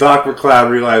need. Doc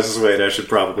McCloud realizes, wait, I should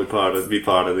probably be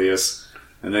part of this.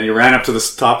 And then he ran up to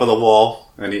the top of the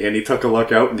wall, and he took a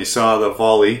look out, and he saw the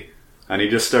volley, and he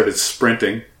just started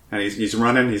sprinting. And he's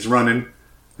running,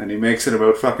 and he makes it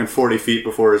about fucking 40 feet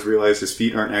before he realizes his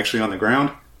feet aren't actually on the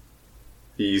ground.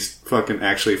 he's fucking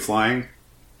actually flying.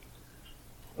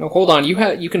 No, hold on.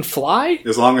 You can fly?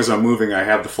 As long as I'm moving, I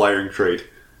have the flying trait.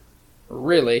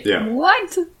 Really? Yeah.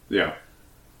 What? Yeah.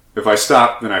 If I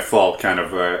stop, then I fall, kind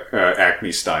of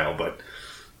Acme style, but...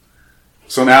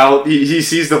 So now he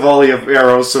sees the volley of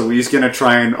arrows, so he's going to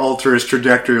try and alter his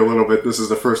trajectory a little bit. This is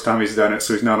the first time he's done it,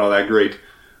 so he's not all that great.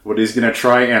 But he's going to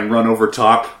try and run over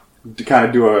top, to kind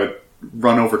of do a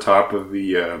run over top of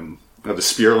the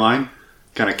spear line,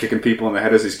 kind of kicking people in the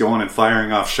head as he's going and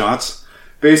firing off shots.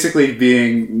 Basically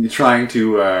trying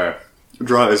to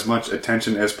draw as much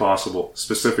attention as possible,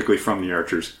 specifically from the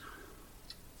archers.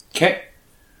 Okay.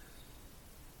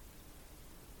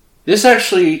 This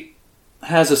actually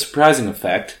has a surprising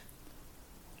effect.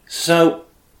 So,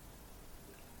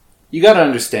 you gotta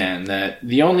understand that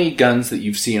the only guns that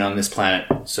you've seen on this planet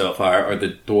so far are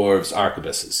the dwarves'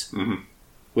 arquebuses. Mm-hmm.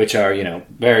 Which are,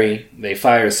 they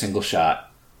fire a single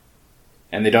shot,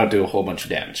 and they don't do a whole bunch of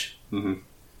damage. Mm-hmm.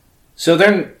 So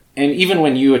and even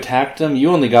when you attacked them, you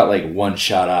only got like one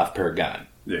shot off per gun.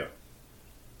 Yeah.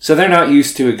 So they're not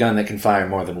used to a gun that can fire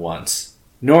more than once.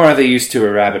 Nor are they used to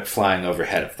a rabbit flying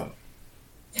overhead of them.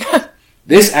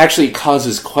 This actually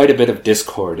causes quite a bit of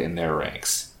discord in their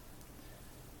ranks.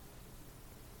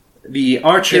 The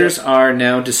archers are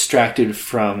now distracted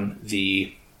from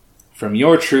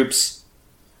your troops.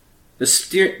 The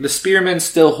spearmen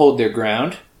still hold their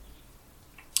ground.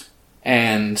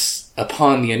 And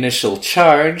upon the initial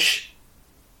charge,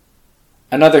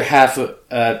 another half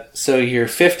so your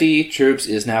 50 troops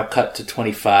is now cut to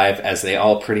 25 as they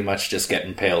all pretty much just get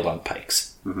impaled on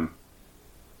pikes. Mm-hmm.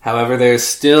 However, there's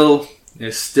still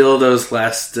those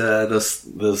last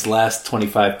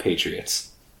 25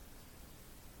 patriots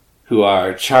who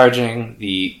are charging.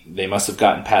 They must have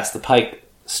gotten past the pike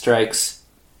strikes,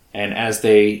 and as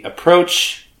they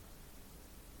approach,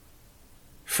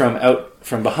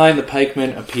 from behind the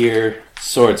pikemen appear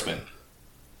swordsmen,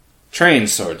 trained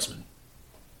swordsmen.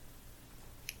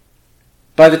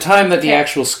 By the time that the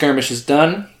actual skirmish is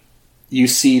done, you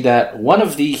see that one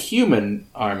of the human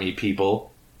army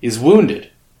people is wounded.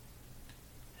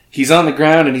 He's on the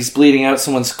ground and he's bleeding out.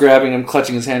 Someone's grabbing him,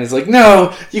 clutching his hand. He's like,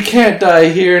 "No, you can't die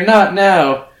here, not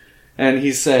now." And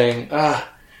he's saying,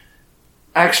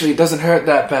 actually, it doesn't hurt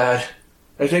that bad.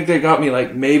 I think they got me,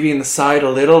 like, maybe in the side a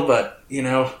little, but,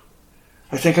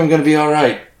 I think I'm going to be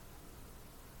alright.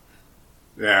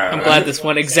 Yeah. I'm glad this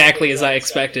went exactly as I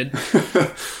expected.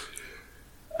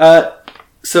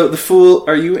 So the fool,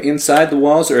 are you inside the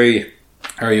walls or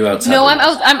are you outside? No,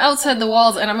 I'm outside the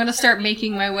walls, and I'm going to start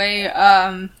making my way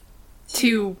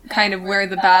to kind of where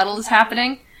the battle is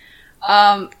happening.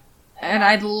 And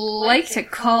I'd like to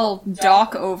call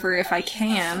Doc over if I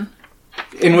can.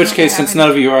 In which case, since none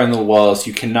of you are on the walls,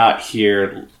 you cannot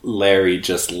hear Larry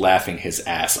just laughing his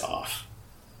ass off.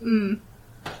 Mm.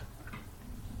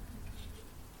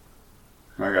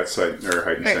 I got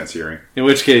heightened sense hearing. In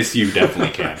which case, you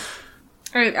definitely can.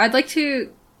 Alright, I'd like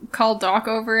to call Doc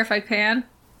over if I can.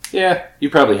 Yeah, you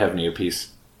probably have an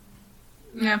earpiece.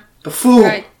 Yeah. The fool!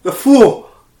 Right. The fool!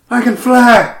 I can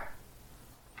fly!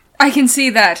 I can see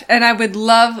that, and I would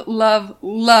love, love,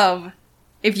 love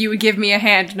if you would give me a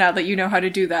hand now that you know how to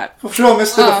do that. For sure,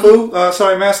 Master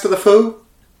the Fool.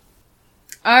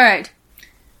 Alright.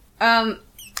 And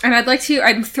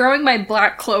I'm throwing my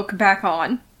black cloak back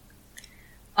on.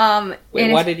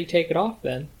 Wait, why did he take it off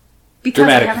then? Because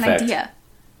Dramatic I have effect. an idea.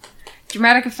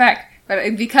 Dramatic effect.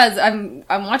 But because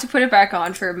I want to put it back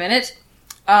on for a minute.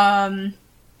 And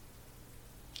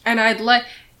I'd like...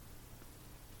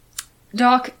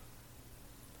 Doc,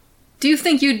 do you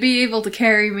think you'd be able to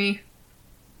carry me?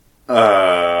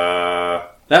 That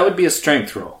would be a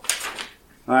strength roll.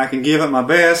 I can give it my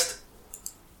best.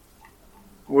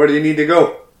 Where do you need to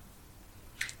go?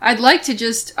 I'd like to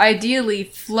just ideally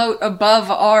float above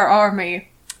our army,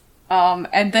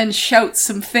 and then shout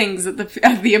some things at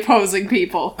the opposing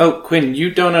people. Oh, Quinn,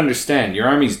 you don't understand. Your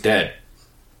army's dead.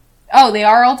 Oh, they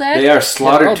are all dead? They are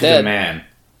slaughtered to dead. the man.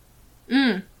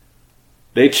 Mm.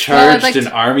 They charged like an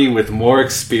army with more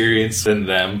experience than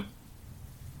them,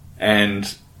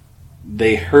 and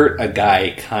they hurt a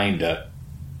guy, kinda,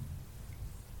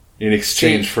 in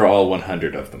exchange for all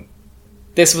 100 of them.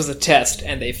 This was a test,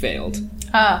 and they failed.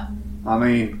 I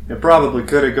mean, it probably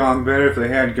could have gone better if they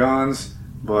had guns,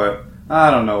 but I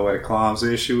don't know what Clom's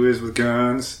issue is with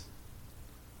guns.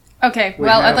 Okay, We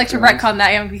well, I'd have like to guns. retcon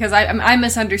that because I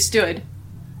misunderstood.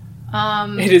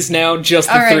 It is now just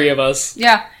the Alright. three of us.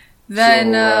 Yeah.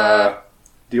 Then, So,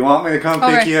 do you want me to come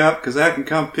alright. pick you up? Because I can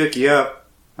come pick you up,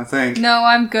 I think. no,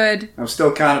 I'm good. I'm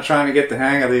still kind of trying to get the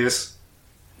hang of this.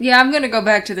 Yeah, I'm gonna go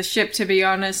back to the ship, to be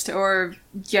honest, or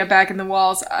get back in the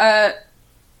walls.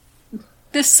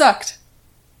 This sucked.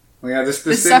 Well, yeah, this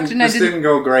sucked, and this didn't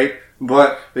go great,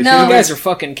 but You guys are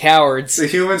fucking cowards. The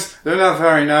humans, they're not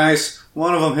very nice.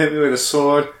 One of them hit me with a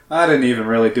sword. I didn't even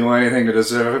really do anything to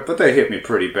deserve it, but they hit me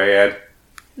pretty bad.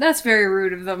 That's very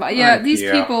rude of them. Yeah, these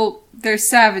people, they're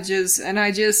savages, and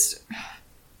I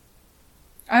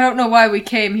don't know why we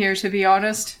came here, to be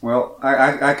honest. Well,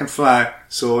 I can fly,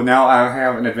 so now I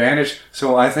have an advantage,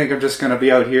 so I think I'm just going to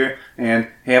be out here and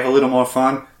have a little more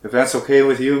fun, if that's okay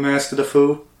with you, Master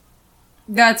DeFoo.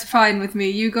 That's fine with me.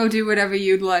 You go do whatever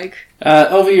you'd like.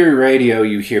 Over your radio,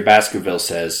 you hear Baskerville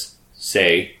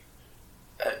say,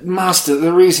 Master,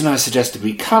 the reason I suggested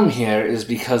we come here is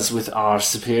because with our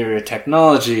superior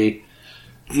technology,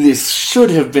 this should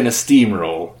have been a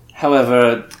steamroll.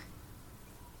 However,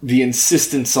 the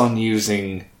insistence on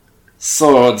using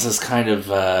swords has kind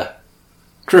of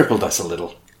crippled us a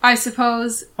little. I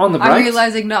suppose. On the bright, I'm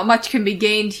realizing not much can be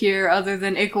gained here other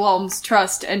than Iklom's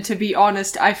trust, and to be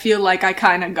honest, I feel like I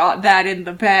kind of got that in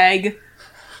the bag.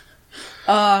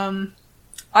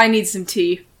 I need some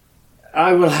tea.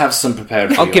 I will have some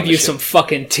prepared for I'll give you some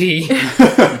fucking tea.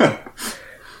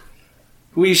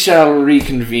 We shall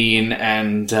reconvene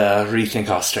and rethink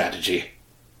our strategy.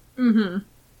 Mm-hmm.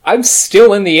 I'm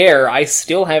still in the air. I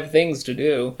still have things to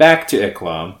do. Back to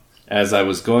Iklom. As I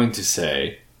was going to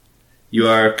say, you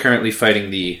are currently fighting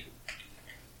the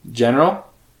general?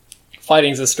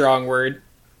 Fighting's a strong word.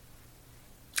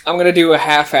 I'm gonna do a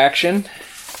half action.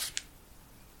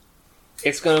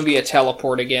 It's gonna be a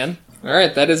teleport again.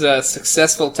 Alright, that is a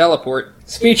successful teleport.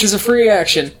 Speech is a free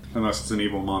action. Unless it's an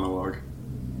evil monologue.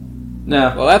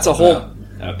 No. Well, that's a whole...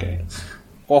 Okay.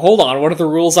 Well, hold on. What are the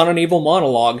rules on an evil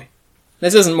monologue?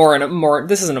 This isn't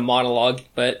This isn't a monologue,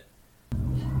 but...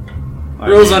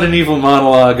 Rules on an evil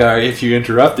monologue are if you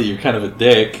interrupt it, you're kind of a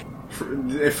dick.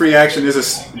 Free action is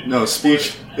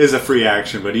speech is a free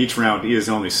action, but each round is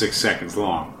only 6 seconds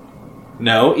long.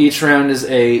 No, each round is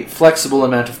a flexible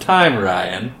amount of time,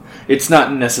 Ryan. It's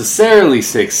not necessarily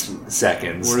 6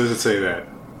 seconds. Where does it say that?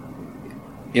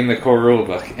 In the core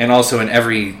rulebook, and also in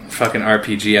every fucking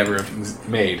RPG ever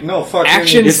made. No, fuck.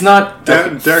 Action. It's not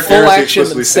Dark full action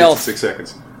itself. 6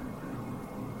 seconds.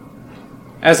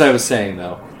 As I was saying,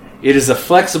 though, it is a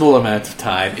flexible amount of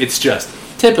time. It's just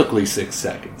typically 6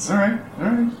 seconds. All right.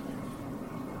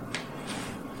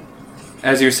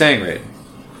 As you're saying,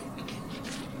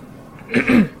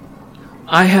 Raiden.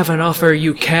 I have an offer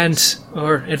you can't,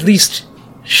 or at least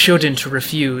shouldn't,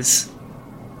 refuse.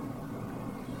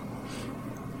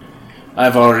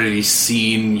 I've already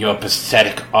seen your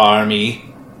pathetic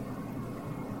army.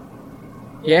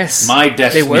 Yes, My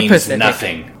death they were means pathetic.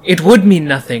 nothing. It would mean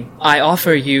nothing. I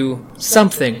offer you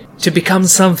something to become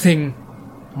something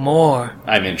more.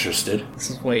 I'm interested. This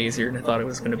is way easier than I thought it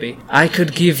was going to be. I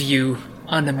could give you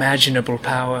unimaginable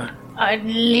power.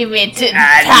 Unlimited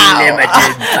power.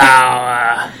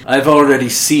 I've already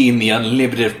seen the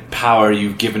unlimited power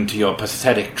you've given to your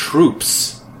pathetic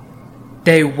troops.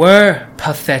 They were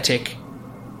pathetic.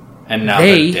 And now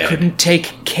They they're dead. couldn't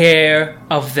take care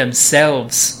of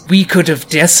themselves. We could have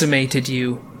decimated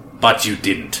you. But you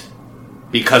didn't.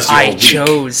 Because you're I weak.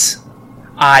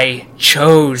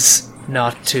 chose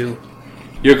not to.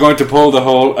 You're going to pull the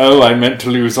whole, oh, I meant to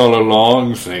lose all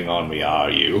along thing on me,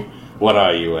 are you? What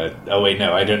are you at? Oh, wait,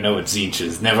 no, I don't know what Zinch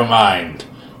is. Never mind.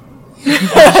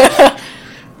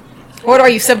 What are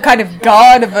you, some kind of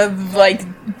god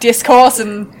of discourse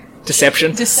and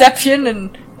Deception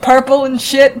and purple and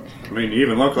shit? I mean, you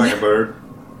even look like a bird.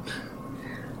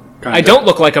 I don't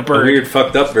look like a A bird. weird,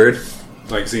 fucked up bird.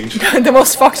 Like Zinch. The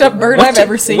most fucked up bird I've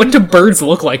ever seen. What do birds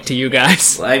look like to you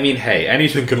guys? I mean, hey,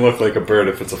 anything can look like a bird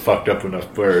if it's a fucked up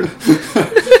enough bird.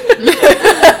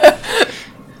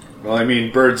 Well, I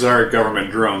mean, birds are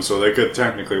government drones, so they could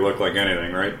technically look like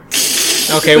anything, right?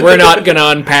 Okay, we're not gonna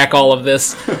unpack all of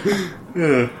this.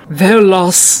 Their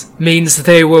loss means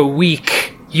they were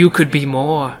weak. You could be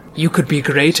more. You could be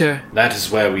greater. That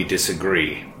is where we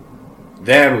disagree.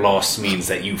 Their loss means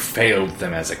that you failed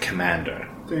them as a commander.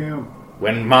 Damn.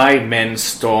 When my men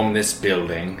storm this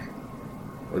building,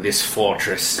 or this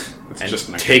fortress, It's and just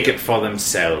an take idea. it for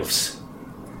themselves,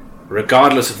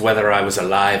 regardless of whether I was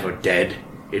alive or dead,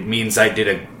 it means I did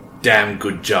a damn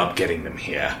good job getting them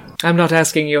here. I'm not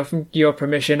asking your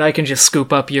permission. I can just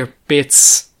scoop up your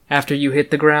bits after you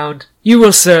hit the ground. You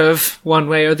will serve one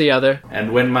way or the other.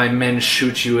 And when my men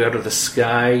shoot you out of the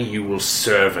sky, you will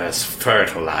serve as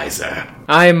fertilizer.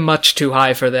 I'm much too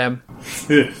high for them.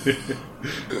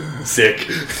 Sick.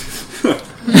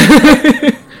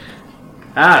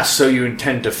 So you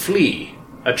intend to flee.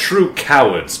 A true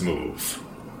coward's move.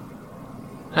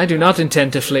 I do not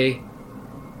intend to flee.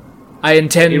 I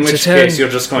intend In to which turn case, you're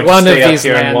just going to one stay of up these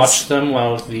here and lands. watch them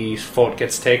while the fort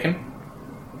gets taken?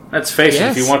 Let's face it,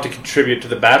 if Yes. you want to contribute to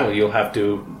the battle, you'll have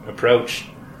to approach.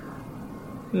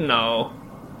 No.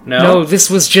 No? No, this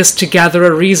was just to gather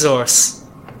a resource.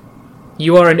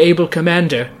 You are an able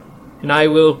commander, and I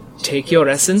will take your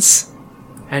essence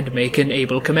and make an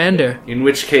able commander. In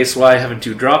which case, why haven't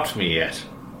you dropped me yet?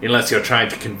 Unless you're trying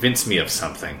to convince me of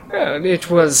something.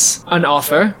 It was an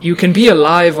offer. You can be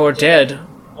alive or dead.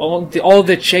 All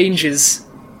that changes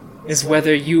is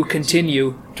whether you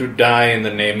continue. To die in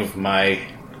the name of my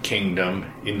kingdom,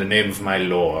 in the name of my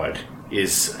lord,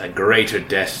 is a greater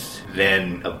death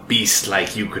than a beast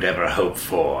like you could ever hope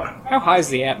for. How high is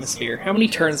the atmosphere? How many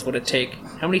turns would it take?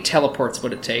 How many teleports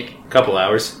would it take? Couple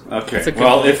hours. Okay. That's a good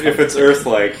Well, one. if it's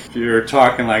Earth-like, if you're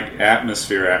talking like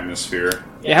atmosphere.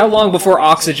 Yeah, how long before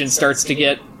oxygen starts to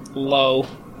get low?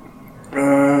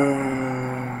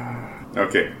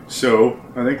 Okay, so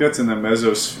I think that's in the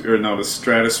mesosphere, no, the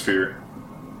stratosphere.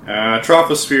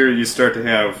 Troposphere, you start to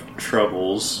have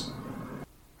troubles.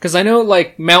 Because I know,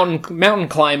 like, mountain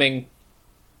climbing,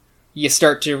 you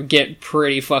start to get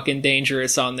pretty fucking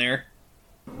dangerous on there.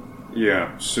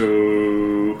 Yeah,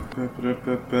 so...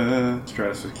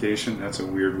 Stratification, that's a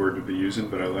weird word to be using,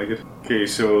 but I like it. Okay,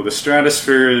 so the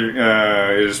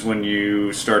stratosphere is when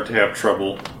you start to have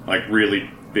trouble, like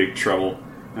really big trouble,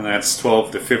 and that's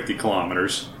 12 to 50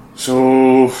 kilometers.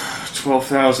 So,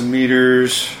 12,000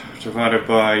 meters divided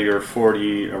by your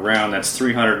 40 a round, that's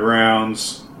 300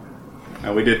 rounds.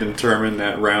 Now, we did determine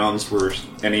that rounds were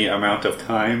any amount of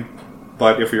time,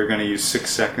 but if we were going to use 6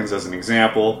 seconds as an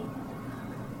example,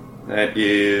 that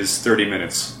is 30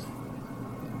 minutes.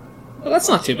 Well, that's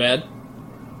not too bad.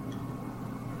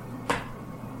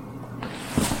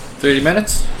 30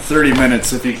 minutes? 30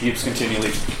 minutes if he keeps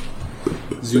continually...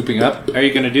 Zooping up. Are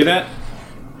you going to do that?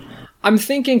 I'm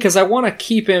thinking because I want to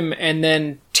keep him and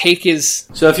then take his...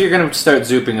 So if you're going to start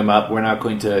zooping him up, we're not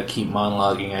going to keep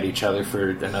monologuing at each other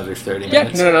for another 30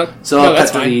 minutes. No. So No, I'll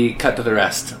that's cut to the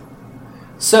rest.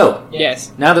 So,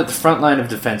 Yes. now that the front line of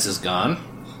defense is gone,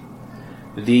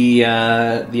 the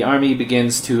army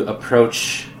begins to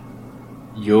approach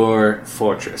your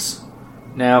fortress.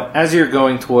 Now, as you're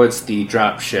going towards the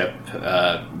dropship,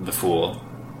 the Fool,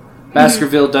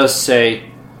 Baskerville does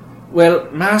say, "Well,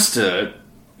 Master,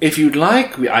 if you'd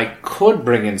like, I could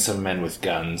bring in some men with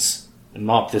guns and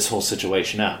mop this whole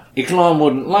situation up. Iklon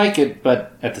wouldn't like it,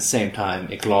 but at the same time,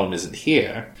 Iklon isn't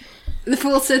here." The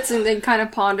Fool sits and then kind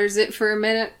of ponders it for a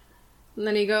minute, and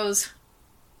then he goes,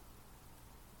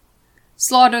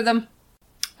 "Slaughter them.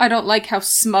 I don't like how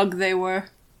smug they were."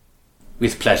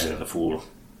 "With pleasure, the Fool."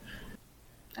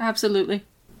 Absolutely.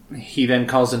 He then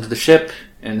calls into the ship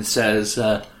and says,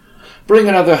 "Bring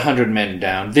another 100 men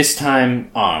down, this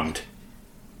time armed."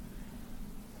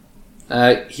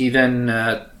 He then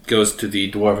goes to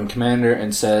the Dwarven commander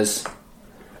and says,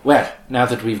 "Well, now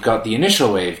that we've got the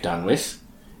initial wave done with,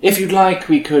 if you'd like,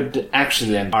 we could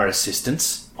actually lend our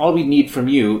assistance. All we need from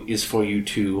you is for you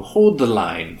to hold the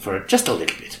line for just a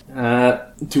little bit."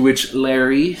 To which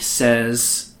Larry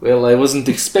says, "Well, I wasn't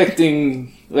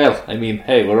expecting... Well, I mean,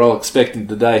 hey, we're all expecting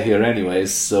to die here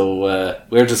anyways, so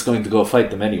we're just going to go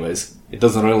fight them anyways. It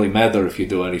doesn't really matter if you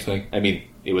do anything. I mean,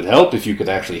 it would help if you could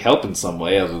actually help in some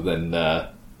way other than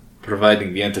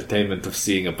providing the entertainment of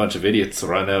seeing a bunch of idiots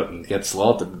run out and get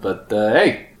slaughtered, but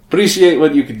hey, appreciate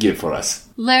what you could give for us."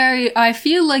 Larry, I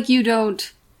feel like you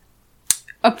don't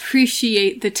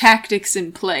appreciate the tactics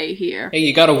in play here. Hey,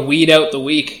 you gotta weed out the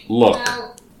weak. Look,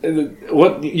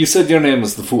 what you said your name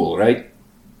was the Fool, right?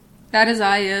 That is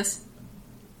I, yes.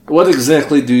 What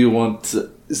exactly do you want?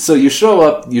 So you show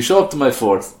up to my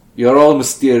fort. You're all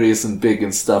mysterious and big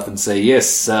and stuff, and say,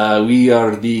 "Yes, we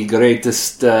are the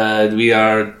greatest. We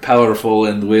are powerful,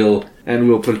 and we'll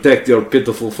protect your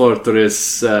pitiful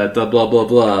fortress." Blah blah blah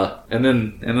blah. And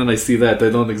then I see that I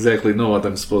don't exactly know what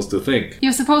I'm supposed to think.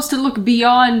 You're supposed to look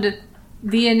beyond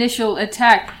the initial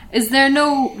attack. Is there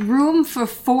no room for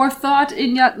forethought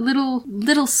in that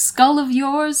little skull of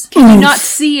yours? Can you not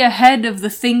see ahead of the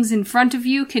things in front of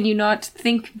you? Can you not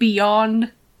think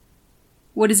beyond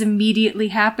what is immediately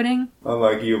happening?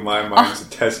 Unlike you, my mind's a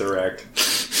tesseract.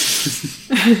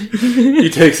 He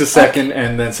takes a second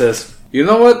and then says, "You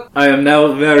know what? I am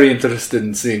now very interested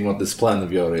in seeing what this plan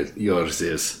of yours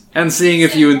is. And seeing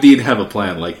if you indeed have a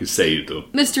plan like you say you do."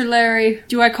 Mr. Larry,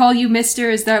 do I call you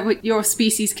Mr.? Is that what your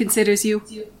species considers you?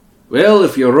 "Well,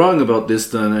 if you're wrong about this,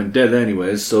 then I'm dead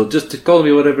anyways, so just call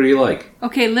me whatever you like."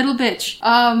 Okay, little bitch.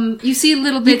 You see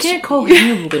little bitch... You can't call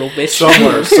him a little bitch.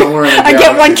 Somewhere in the I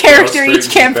get one galaxy, character straightens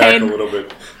each it back campaign. a little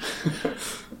bit.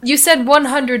 You said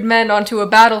 100 men onto a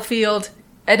battlefield.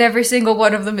 and every single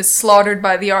one of them is slaughtered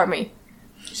by the army.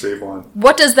 Save one.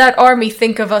 What does that army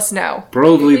think of us now?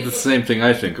 Probably the same thing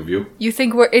I think of you. You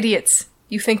think we're idiots.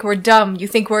 You think we're dumb. You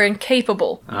think we're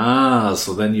incapable. Ah,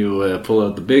 so then you pull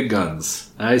out the big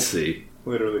guns. I see.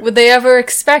 Literally. Would they ever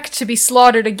expect to be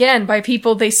slaughtered again by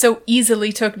people they so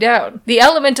easily took down? The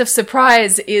element of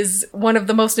surprise is one of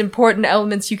the most important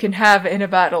elements you can have in a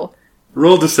battle.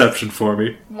 Roll deception for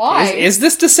me. Why? Is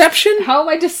this deception? How am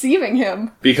I deceiving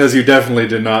him? Because you definitely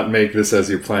did not make this as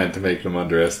your plan to make them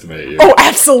underestimate you. Oh,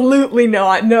 absolutely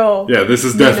not. No. Yeah, this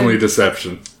is definitely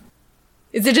deception.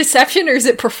 Is it deception or is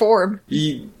it perform?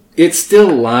 It's still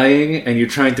lying, and you're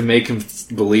trying to make him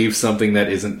believe something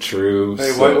that isn't true.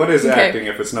 Hey, so- what is Okay. acting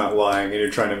if it's not lying and you're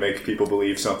trying to make people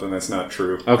believe something that's not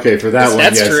true? Okay, for that one,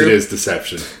 That's yes, true. it is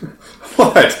deception.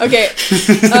 What? Okay.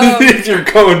 You're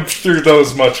going through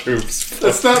those much hoops.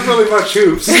 That's not really much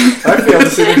hoops. I fail to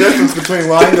see the difference between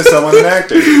lying to someone and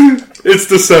acting. It's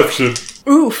deception.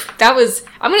 Oof. That was...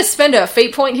 I'm gonna spend a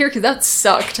fate point here because that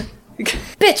sucked.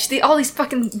 Bitch, all these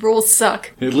fucking rolls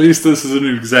suck. At least this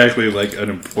isn't exactly like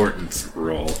an importance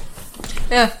roll.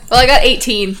 Yeah. Well, I got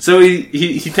 18. So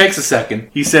he takes a second.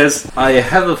 He says, "I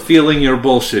have a feeling you're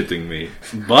bullshitting me,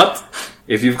 but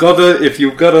if you've got a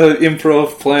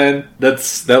improv plan,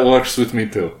 that works with me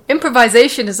too."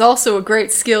 Improvisation is also a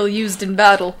great skill used in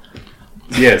battle.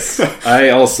 Yes, I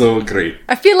also agree.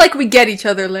 I feel like we get each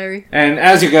other, Larry. And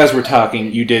as you guys were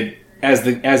talking, you did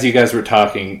as you guys were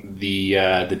talking,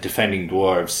 the defending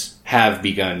dwarves have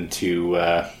begun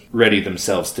to ready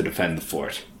themselves to defend the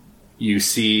fort. You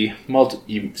see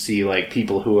like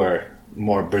people who are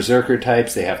more berserker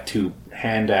types. They have 2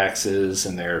 hand axes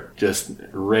and they're just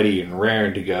ready and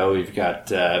raring to go. You've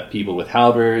got people with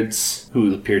halberds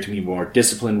who appear to be more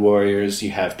disciplined warriors. You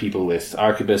have people with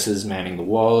arquebuses manning the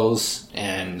walls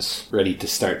and ready to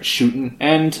start shooting.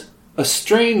 And a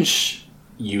strange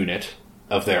unit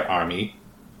of their army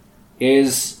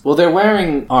is, well, they're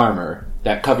wearing armor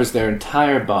that covers their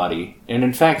entire body, and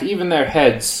in fact even their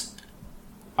heads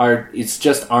it's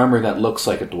just armor that looks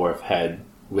like a dwarf head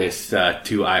with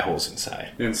 2 eye holes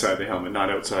inside. Inside the helmet, not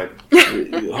outside.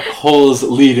 Holes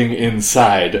leading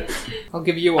inside. I'll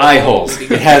give you a Eye holes.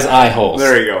 It has eye holes.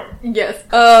 There you go. Yes.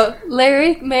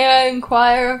 Larry, may I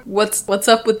inquire what's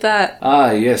up with that?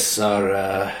 Ah, yes,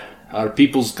 our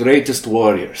people's greatest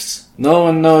warriors. No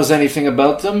one knows anything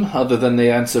about them other than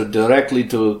they answer directly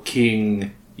to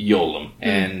King Yolam.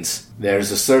 And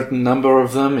there's a certain number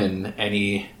of them in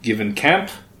any given camp,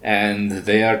 and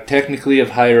they are technically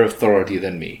of higher authority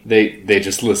than me. They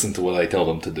just listen to what I tell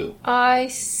them to do. I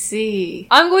see.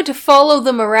 I'm going to follow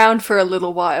them around for a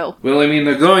little while. Well, I mean,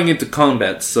 they're going into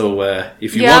combat, so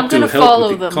if you Yeah, want I'm to gonna help follow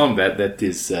with the them. combat, that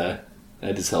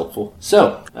is helpful.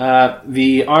 So,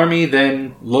 the army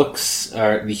then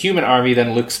the human army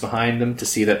then looks behind them to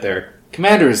see that their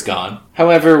commander is gone.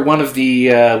 However, one of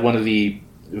the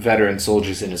veteran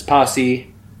soldiers in his posse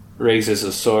raises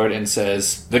a sword and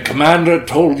says, "The commander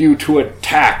told you to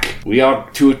attack. We are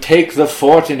to take the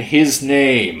fort in his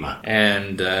name."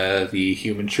 And the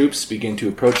human troops begin to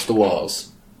approach the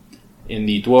walls. In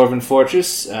the dwarven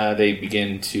fortress, they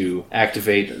begin to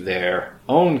activate their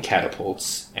own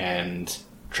catapults and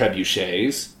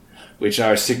trebuchets, which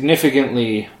are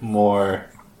significantly more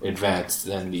advanced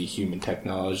than the human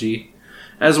technology,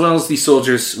 as well as the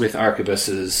soldiers with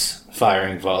arquebuses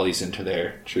firing volleys into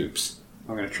their troops.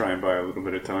 I'm going to try and buy a little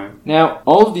bit of time. Now,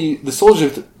 all of the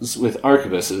soldiers with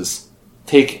arquebuses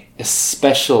take a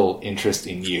special interest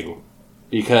in you.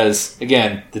 Because,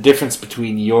 again, the difference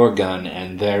between your gun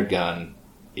and their gun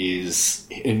is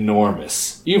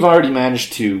enormous. You've already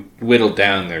managed to whittle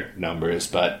down their numbers,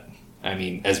 but, I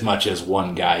mean, as much as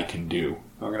one guy can do.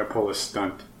 I'm going to pull a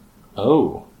stunt.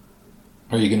 Oh.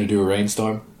 Are you going to do a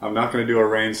rainstorm? I'm not going to do a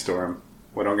rainstorm.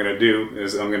 What I'm going to do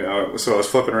is so I was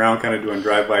flipping around, kind of doing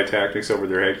drive-by tactics over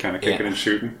their head, kind of kicking and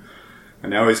shooting.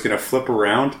 And now he's going to flip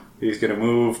around. He's going to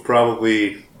move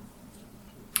probably,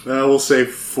 we'll say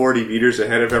 40 meters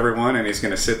ahead of everyone, and he's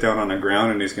going to sit down on the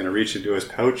ground, and he's going to reach into his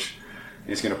pouch.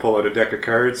 He's going to pull out a deck of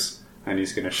cards, and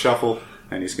he's going to shuffle,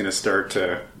 and he's going to start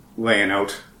laying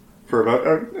out for about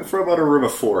a room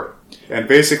of 4. And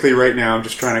basically right now I'm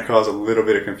just trying to cause a little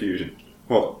bit of confusion.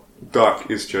 Well,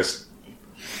 Doc is just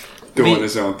doing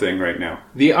his own thing right now.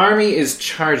 The army is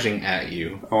charging at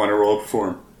you. I want to roll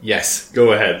perform. Yes,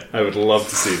 go ahead. I would love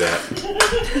to see that.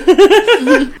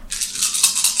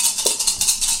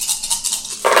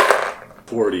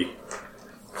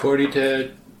 40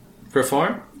 to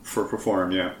perform? for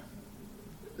perform, yeah.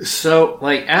 So,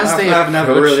 like, I've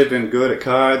never really been good at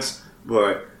cards,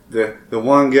 but the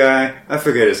one guy, I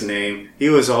forget his name, he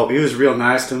was real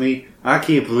nice to me. I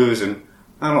keep losing.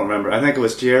 I don't remember. I think it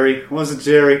was Jerry. Was it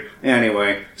Jerry?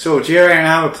 Anyway, so Jerry and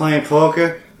I were playing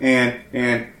poker,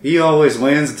 and he always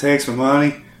wins and takes my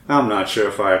money. I'm not sure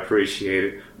if I appreciate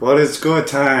it, but it's good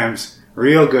times.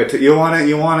 Real good. You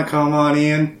wanna come on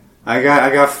in? I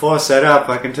got 4 set up.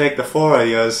 I can take the 4 of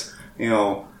yours. You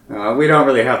know, we don't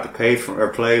really have to pay for or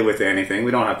play with anything.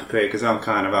 We don't have to pay because I'm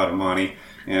kind of out of money,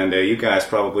 and you guys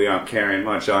probably aren't carrying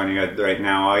much on you right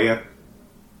now, are you?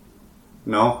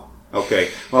 No. Okay.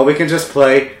 Well, we can just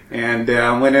play, and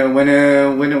winner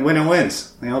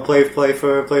wins. You know, play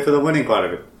for the winning part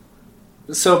of it.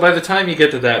 So by the time you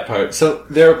get to that part, so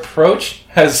their approach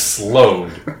has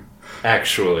slowed,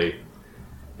 actually.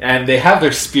 And they have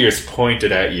their spears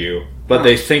pointed at you, but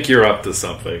they think you're up to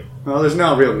something. Well, there's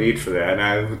no real need for that. And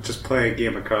I would just play a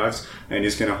game of cards, and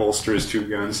he's going to holster his 2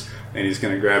 guns, and he's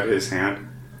going to grab his hand.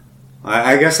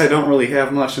 I guess I don't really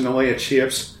have much in the way of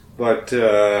chips, but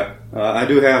I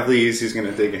do have these. He's going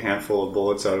to dig a handful of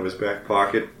bullets out of his back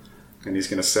pocket, and he's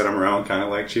going to set them around kind of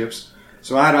like chips.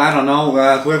 So I don't know,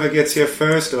 whoever gets here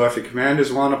first, or if your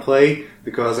commanders want to play,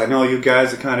 because I know you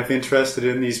guys are kind of interested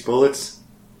in these bullets.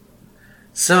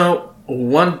 So,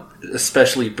 one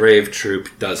especially brave troop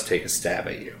does take a stab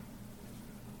at you.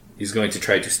 He's going to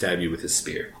try to stab you with his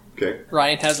spear. Okay.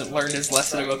 Ryan hasn't learned his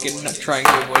lesson about trying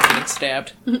to avoid getting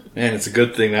stabbed. Man, it's a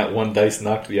good thing that one dice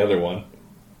knocked the other one.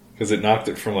 Because it knocked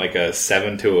it from like a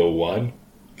 7 to a 1.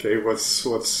 Okay, what's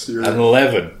your... An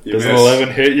 11. Does an 11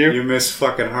 hit you? You miss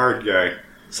fucking hard, guy.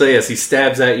 So yes, he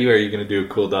stabs at you. Are you going to do a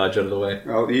cool dodge out of the way?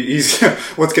 Well, he's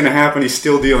what's going to happen, he's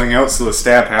still dealing out, so the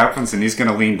stab happens, and he's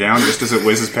going to lean down just as it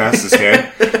whizzes past his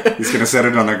head. He's going to set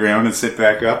it on the ground and sit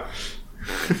back up.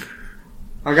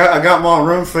 I got more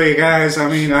room for you guys. I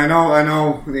mean, I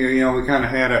know. You know, we kind of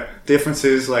had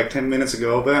differences like 10 minutes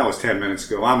ago, but that was 10 minutes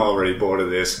ago. I'm already bored of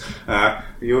this.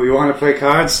 You want to play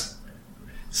cards?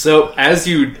 So as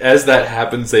that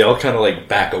happens, they all kind of like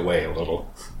back away a little.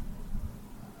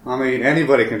 I mean,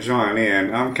 anybody can join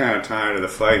in. I'm kind of tired of the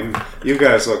fighting. You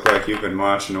guys look like you've been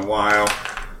marching a while.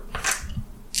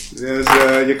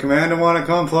 Does your commander want to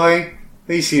come play?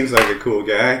 He seems like a cool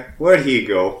guy. Where'd he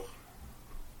go?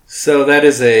 So that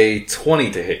is a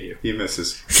 20 to hit you. He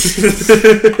misses.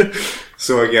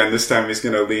 So again, this time he's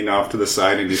going to lean off to the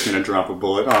side and he's going to drop a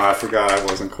bullet. Oh, I forgot I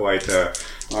wasn't quite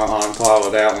on par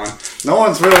with that one. No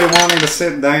one's really wanting to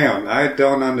sit down. I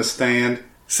don't understand.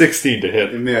 16 to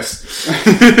hit. You missed.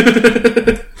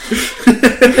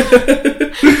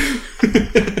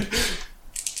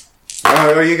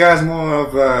 Are you guys more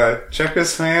of a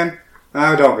checkers fan?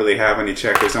 I don't really have any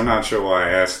checkers. I'm not sure why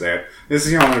I asked that. This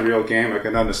is the only real game I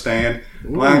can understand.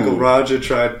 Ooh. My Uncle Roger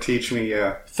tried to teach me...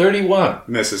 31.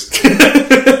 Misses.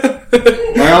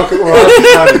 My Uncle Roger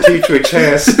tried to teach me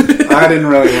chess. I didn't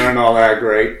really learn all that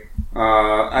great.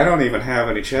 I don't even have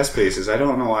any chess pieces. I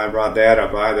don't know why I brought that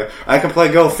up either. I can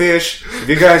play Go Fish. If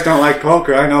you guys don't like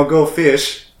poker, I know Go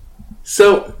Fish.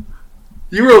 So,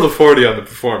 you rolled a 40 on the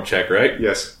perform check, right?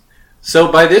 Yes.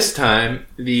 So by this time,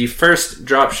 the first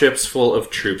dropships full of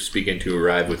troops begin to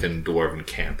arrive within Dwarven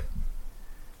camp.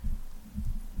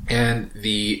 And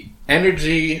the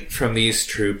energy from these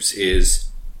troops is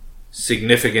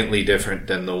significantly different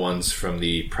than the ones from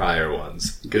the prior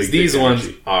ones. Because these ones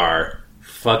are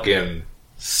fucking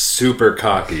super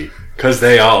cocky. Because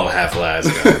they all have las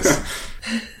guns.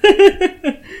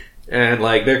 And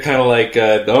like they're kind of like,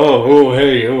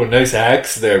 hey, nice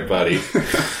axe there, buddy.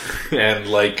 And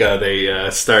like they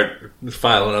start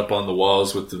filing up on the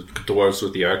walls with the dwarves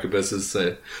with the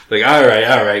arquebuses. Like, all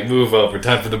right, move over.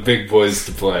 Time for the big boys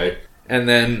to play. And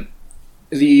then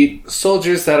the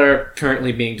soldiers that are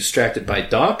currently being distracted by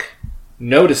Doc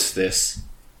notice this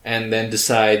and then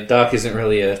decide Doc isn't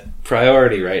really a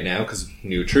priority right now because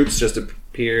new troops just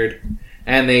appeared,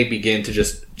 and they begin to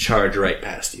just charge right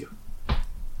past you.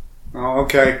 Oh,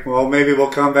 okay. Well, maybe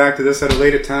we'll come back to this at a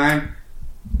later time.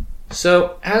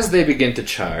 So, as they begin to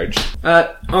charge...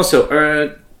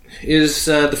 is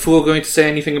the Fool going to say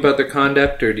anything about their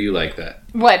conduct, or do you like that?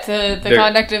 What, the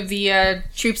conduct of the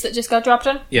troops that just got dropped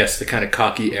on? Yes, the kind of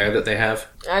cocky air that they have.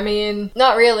 I mean,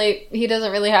 not really. He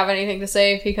doesn't really have anything to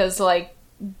say, because, like,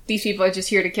 these people are just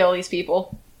here to kill these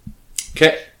people.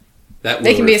 Okay.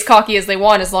 They can be as cocky as they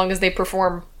want, as long as they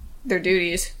perform their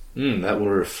duties. That will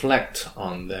reflect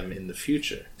on them in the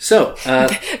future. So,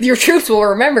 your troops will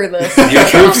remember this. Your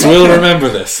troops will remember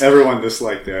this. Everyone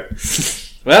disliked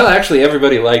that. Well, actually,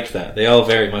 everybody liked that. They all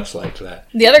very much liked that.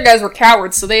 The other guys were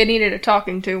cowards, so they needed a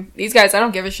talking to. These guys, I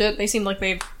don't give a shit. They seem like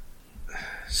they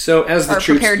so as the are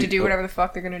troops prepared to do whatever the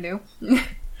fuck they're gonna do.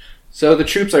 So the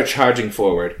troops are charging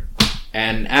forward,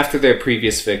 and after their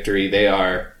previous victory, they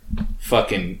are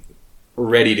fucking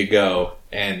ready to go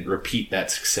and repeat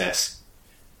that success.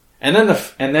 And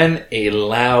then a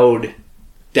loud,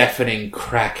 deafening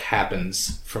crack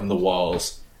happens from the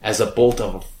walls as a bolt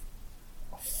of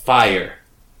fire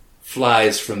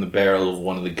flies from the barrel of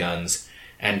one of the guns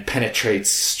and penetrates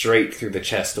straight through the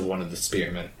chest of one of the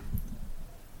spearmen.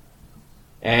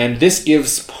 And this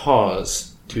gives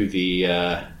pause to the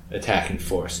attacking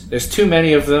force. There's too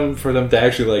many of them for them to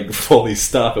actually fully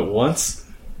stop at once,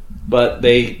 but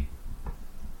they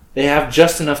have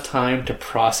just enough time to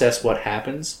process what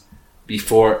happens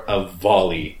before a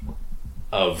volley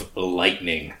of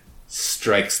lightning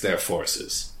strikes their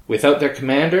forces. Without their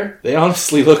commander, they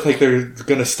honestly look like they're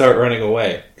going to start running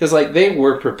away. Because, they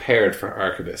were prepared for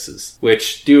arquebuses,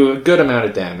 which do a good amount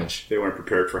of damage. They weren't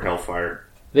prepared for hellfire.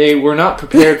 They were not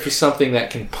prepared for something that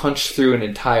can punch through an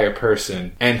entire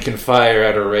person and can fire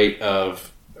at a rate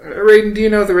of... Raiden, do you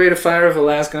know the rate of fire of a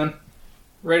las-gun?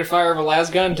 Rate of fire of a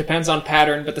las-gun depends on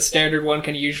pattern, but the standard one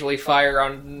can usually fire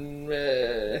on,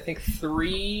 I think,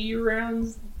 3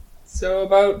 rounds?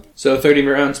 So 30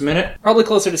 rounds a minute? Probably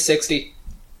closer to 60.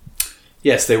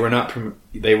 Yes, they were not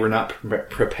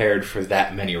prepared for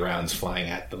that many rounds flying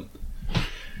at them.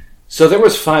 So there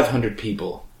was 500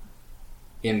 people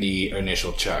in the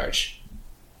initial charge.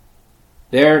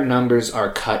 Their numbers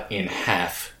are cut in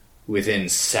half within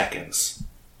seconds.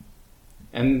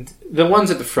 And the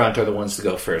ones at the front are the ones to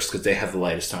go first because they have the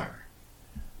lightest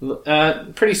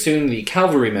armor. Pretty soon the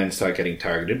cavalrymen start getting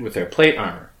targeted with their plate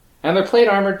armor. And their plate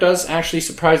armor does actually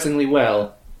surprisingly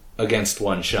well against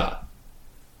one shot.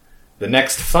 The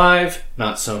next 5,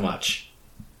 not so much.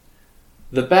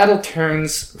 The battle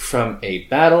turns from a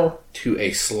battle to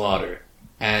a slaughter,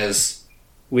 as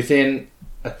within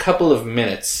a couple of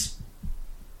minutes,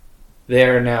 they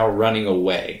are now running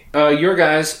away. Your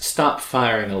guys stop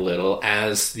firing a little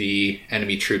as the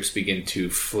enemy troops begin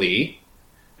to flee,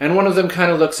 and one of them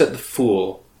kind of looks at the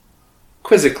fool,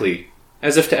 quizzically,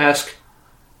 as if to ask,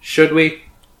 "Should we?"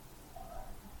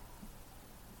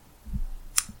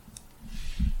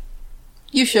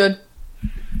 You should.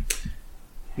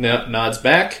 Nods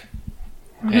back,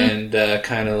 and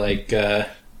kind of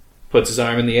puts his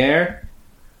arm in the air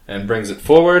and brings it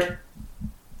forward.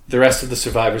 The rest of the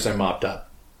survivors are mopped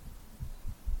up.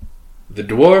 The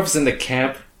dwarves in the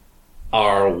camp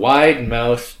are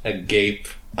wide-mouthed, agape,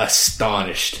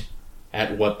 astonished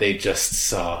at what they just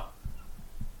saw.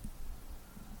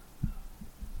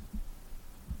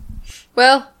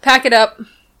 Well, pack it up.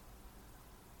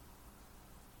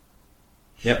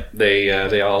 Yep,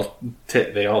 they all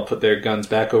put their guns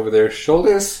back over their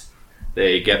shoulders.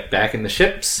 They get back in the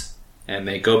ships, and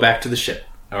they go back to the ship,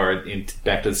 or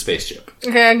back to the spaceship.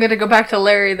 Okay, I'm gonna go back to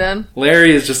Larry then.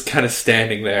 Larry is just kind of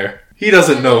standing there. He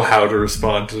doesn't know how to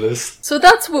respond to this. So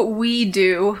that's what we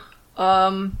do,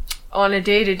 on a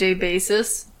day-to-day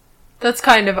basis. That's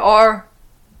kind of our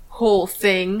whole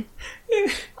thing.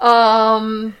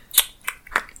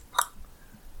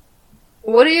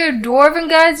 What do your dwarven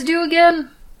guys do again?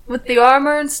 With the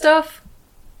armor and stuff?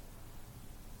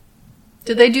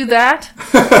 Do they do that?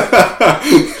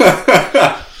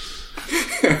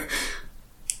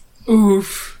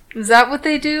 Oof. Is that what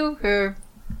they do? Or...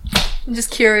 I'm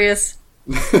just curious.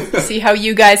 See how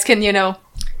you guys can,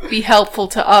 be helpful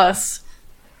to us.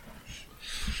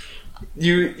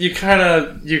 You kind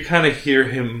of hear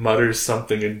him mutter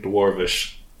something in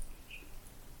Dwarvish.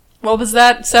 What was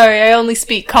that? Sorry, I only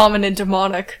speak common and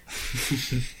demonic.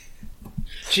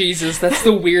 Jesus, that's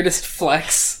the weirdest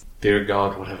flex. Dear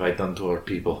God, what have I done to our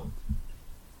people?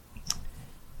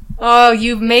 Oh,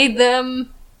 you've made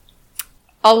them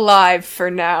alive for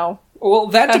now. Well,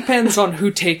 that depends on who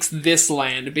takes this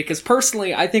land, because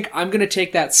personally, I think I'm gonna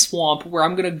take that swamp where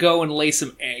I'm gonna go and lay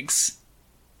some eggs.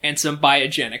 And some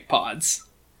biogenic pods.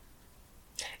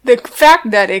 The fact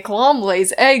that Iklam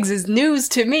lays eggs is news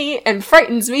to me and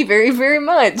frightens me very, very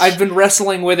much. I've been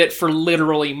wrestling with it for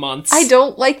literally months. I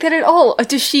don't like that at all.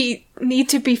 Does she need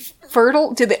to be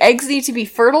fertile? Do the eggs need to be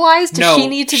fertilized? Does she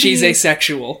need to she's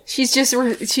asexual. She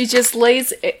just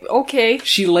lays... Okay.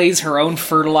 She lays her own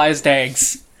fertilized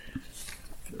eggs.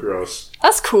 Gross.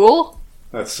 That's cool.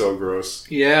 That's so gross.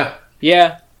 Yeah.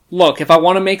 Yeah. Look, if I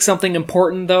want to make something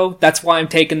important, though, that's why I'm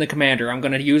taking the commander. I'm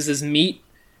going to use his meat.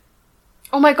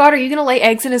 Oh my god, are you going to lay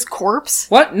eggs in his corpse?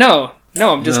 What? No.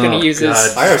 No, I'm just going to use his...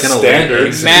 I have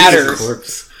standards. Matter.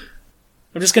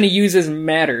 I'm just going to use his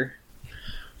matter.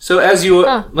 So as you...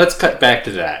 Let's cut back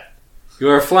to that. You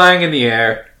are flying in the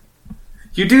air.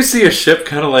 You do see a ship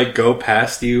kind of go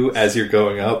past you as you're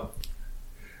going up.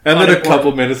 And then a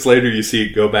couple minutes later you see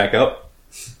it go back up.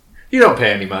 You don't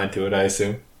pay any mind to it, I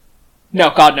assume. No,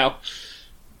 God, no.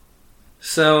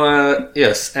 So,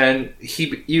 yes, and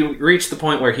you reach the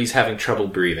point where he's having trouble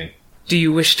breathing. Do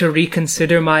you wish to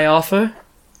reconsider my offer?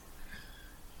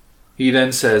 He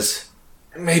then says,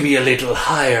 maybe a little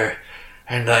higher,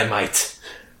 and I might.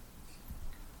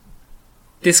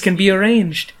 This can be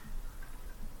arranged.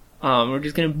 We're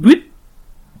just gonna whip,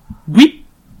 whip,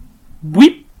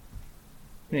 whip.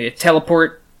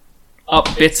 Teleport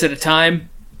up bits at a time.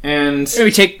 And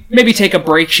maybe take a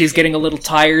break. She's getting a little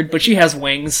tired, but she has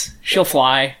wings. She'll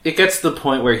fly. it gets to the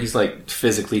point where he's like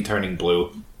physically turning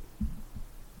blue.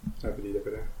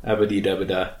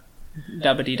 Abadee-dabba-da.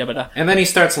 Da-ba-dee-da-ba-da. And then he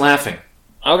starts laughing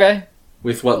Okay.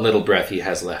 with what little breath he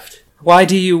has left. Why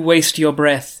do you waste your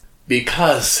breath?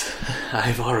 Because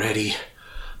I've already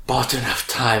bought enough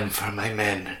time for my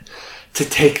men to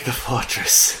take the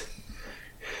fortress.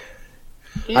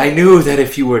 I knew that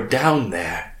if you were down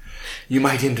there, you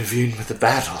might intervene with the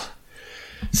battle.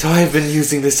 So I've been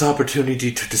using this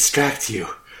opportunity to distract you,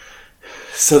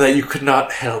 so that you could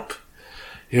not help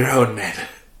your own men.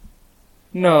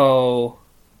 No.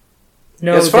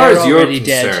 No, as far as you're already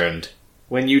concerned, dead.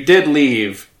 when you did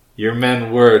leave, your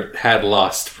men had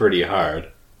lost pretty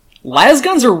hard.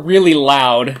 Lasguns are really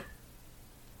loud.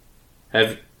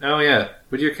 Oh yeah,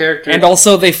 would your character... And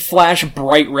also they flash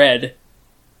bright red.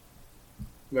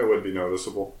 That would be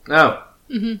noticeable. Oh.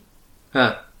 Mm-hmm.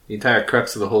 Huh. The entire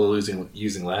crux of the whole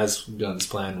using Lasgun's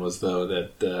plan was, though,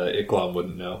 that Iklam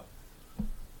wouldn't know.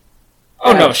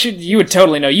 Oh no, you would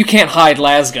totally know. You can't hide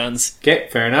Lasguns. Okay,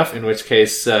 fair enough. In which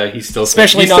case, he still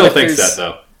thinks that,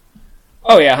 though.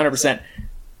 Oh yeah, 100%.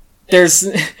 There's...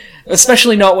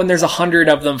 Especially not when there's 100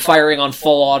 of them firing on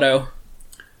full auto.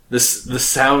 The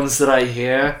sounds that I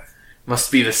hear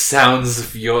must be the sounds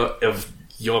of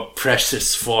your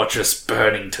precious fortress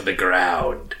burning to the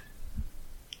ground.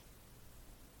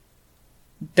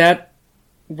 That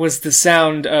was the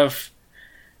sound of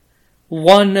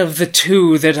one of the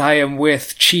two that I am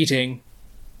with cheating.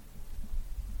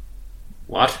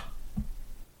 What?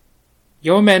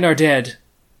 Your men are dead.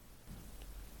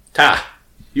 Ta!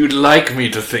 You'd like me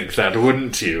to think that,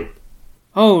 wouldn't you?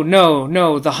 Oh,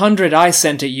 no, the 100 I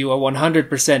sent at you are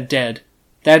 100% dead.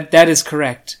 That is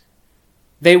correct.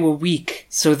 They were weak,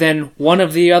 so then one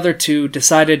of the other two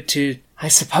decided to, I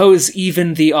suppose,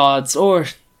 even the odds, or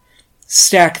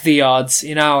stack the odds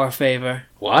in our favor.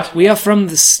 What? We are from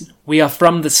the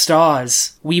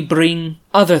stars. We bring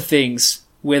other things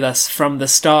with us from the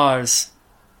stars.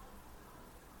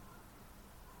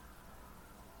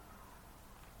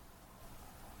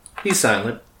 He's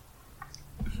silent.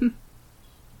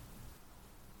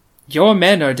 Your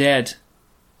men are dead.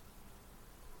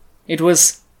 It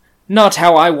was not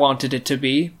how I wanted it to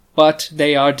be, but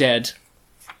they are dead.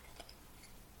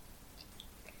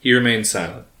 He remains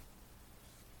silent.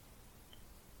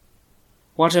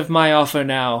 What of my offer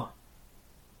now?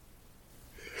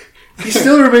 He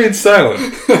still remains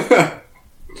silent.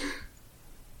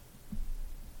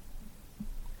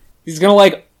 He's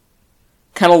gonna,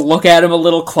 kind of look at him a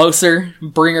little closer,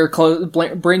 bring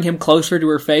him closer to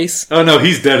her face. Oh no,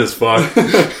 he's dead as fuck.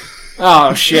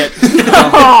 Oh, shit.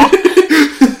 Oh.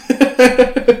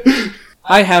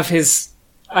 I have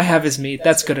his meat.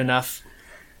 That's good enough.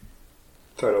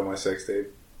 Title of my sex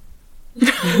tape.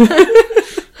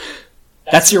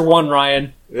 That's your one,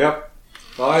 Ryan. Yep.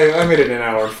 Well, I made it an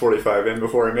hour and 45 in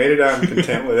before I made it. I'm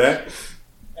content with that.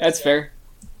 That's fair.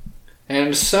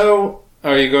 And so,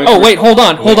 are you going? Oh wait, hold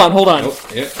on. Oh,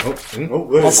 yeah.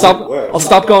 I'll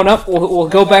stop going up. We'll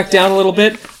go back down a little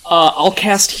bit. I'll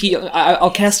cast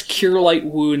Cure Light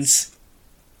Wounds.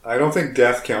 I don't think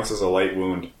death counts as a light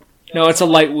wound. No, it's a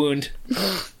light wound.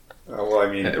 Well,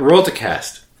 I mean, roll to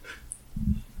cast.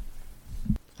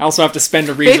 I also have to spend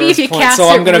a Maybe resource if you point, cast so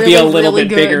I'm it going to be a really, little really bit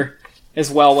good. bigger as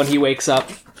well when he wakes up.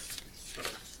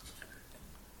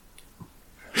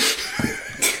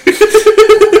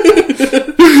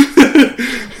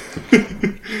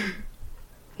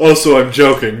 Also, I'm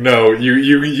joking. No,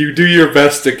 you do your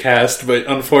best to cast, but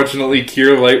unfortunately,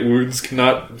 Cure Light Wounds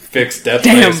cannot fix death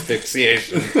by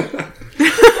asphyxiation.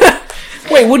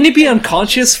 Wait, wouldn't he be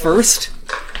unconscious first?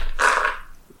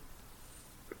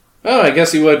 Oh, I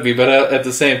guess he would be, but at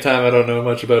the same time, I don't know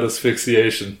much about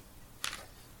asphyxiation.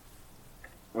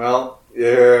 well,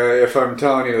 yeah, if I'm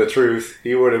telling you the truth,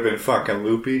 he would have been fucking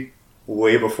loopy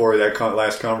way before that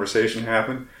last conversation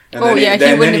happened. And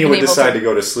then he would decide to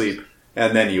go to sleep,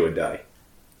 and then he would die.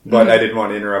 But I didn't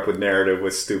want to interrupt with narrative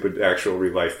with stupid actual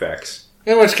real life facts.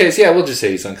 In which case, yeah, we'll just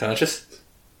say he's unconscious.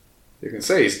 You can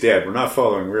say he's dead. We're not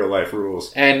following real life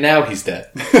rules. And now he's dead.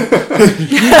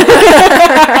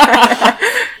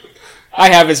 I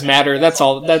have his matter. That's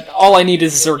all. All I need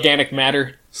is his organic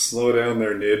matter. Slow down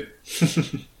there, Nid.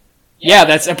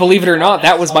 Yeah, believe it or not,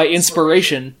 that was my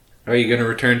inspiration. Are you going to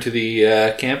return to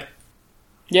the camp?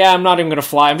 Yeah, I'm not even gonna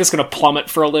fly. I'm just gonna plummet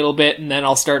for a little bit, and then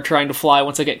I'll start trying to fly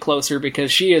once I get closer,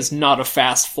 because she is not a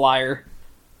fast flyer.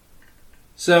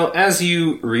 So, as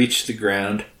you reach the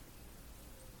ground,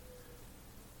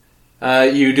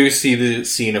 you do see the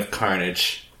scene of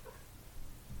carnage.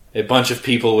 A bunch of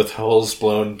people with holes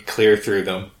blown clear through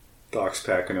them. Doc's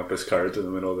packing up his cards in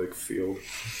the middle of the field.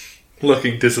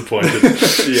 Looking disappointed.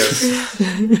 Yes.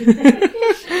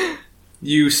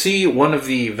 You see one of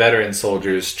the veteran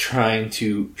soldiers trying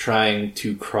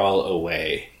to crawl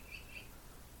away.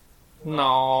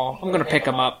 No, I'm gonna pick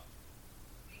him up.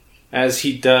 As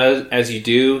you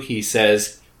do, he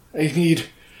says, "I need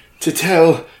to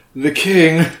tell the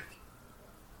king."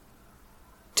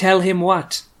 Tell him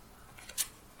what?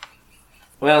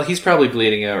 Well, he's probably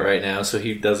bleeding out right now, so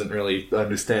he doesn't really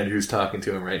understand who's talking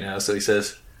to him right now. So he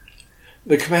says,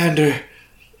 "The commander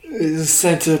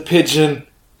sent a pigeon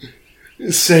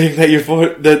saying that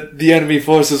that the enemy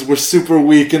forces were super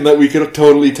weak and that we could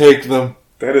totally take them."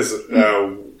 That is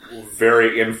a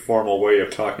very informal way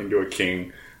of talking to a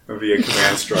king via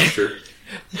command structure.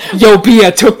 Yo,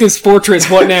 Bia took this fortress,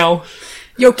 what now?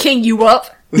 Yo, king, you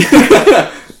up?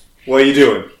 What are you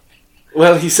doing?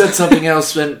 Well, he said something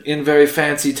else in very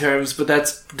fancy terms, but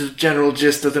that's the general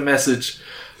gist of the message.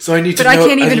 So I need to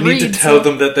tell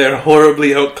them that they're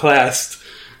horribly outclassed.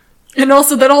 And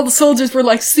also that all the soldiers were,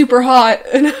 like, super hot.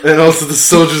 And also the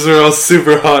soldiers are all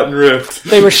super hot and ripped.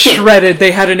 They were shredded.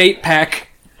 They had an 8-pack.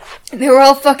 They were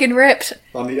all fucking ripped.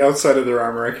 On the outside of their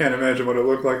armor, I can't imagine what it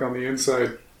looked like on the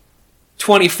inside.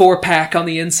 24-pack on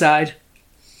the inside.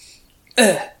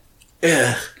 Ugh.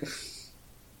 And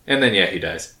then, yeah, he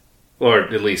dies. Or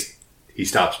at least he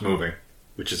stops moving,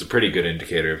 which is a pretty good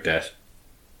indicator of death.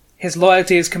 His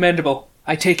loyalty is commendable.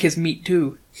 I take his meat,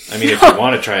 too. I mean, if you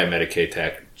want to try a Medicaid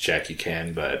check, you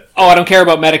can, but... Oh, I don't care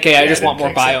about Medicaid. I just want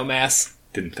more biomass. So.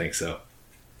 Didn't think so.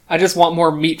 I just want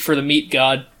more meat for the meat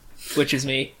god, which is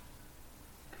me.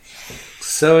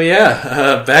 So,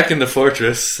 yeah, back in the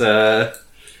fortress,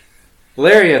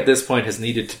 Larry at this point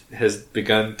has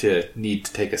begun to need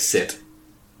to take a sit.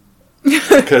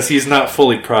 Because he's not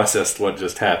fully processed what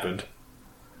just happened.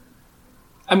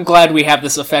 I'm glad we have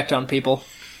this effect on people.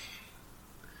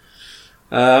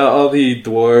 All the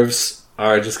dwarves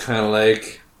are just kind of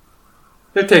like...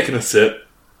 They're taking a sit.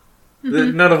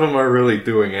 Mm-hmm. None of them are really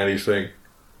doing anything.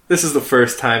 This is the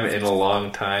first time in a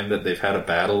long time that they've had a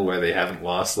battle where they haven't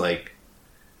lost, like,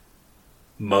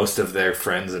 most of their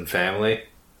friends and family.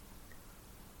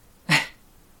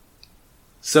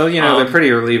 So, they're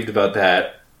pretty relieved about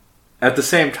that. At the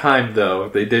same time, though,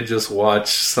 they did just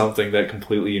watch something that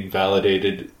completely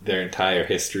invalidated their entire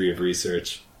history of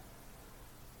research.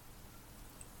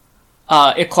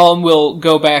 Iklalm will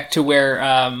go back to where,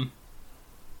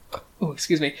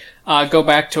 go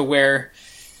back to where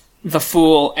the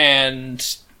Fool and...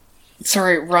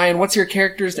 Sorry, Ryan, what's your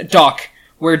character's name? Doc.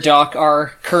 Where Doc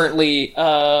are currently,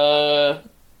 what,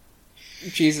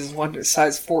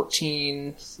 size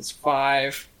 14, this is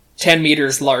 5, 10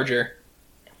 meters larger.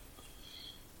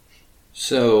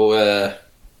 So,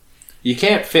 you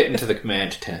can't fit into the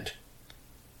command tent.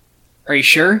 Are you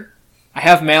sure? I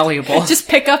have malleable. Just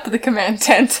pick up the command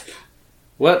tent.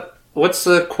 What's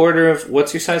the quarter of...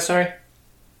 What's your size, sorry?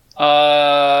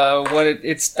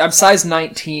 I'm size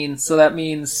 19, so that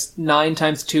means 9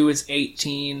 times 2 is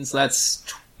 18, so that's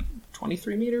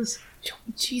 23 meters?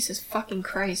 Jesus fucking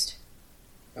Christ.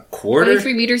 A quarter?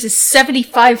 23 meters is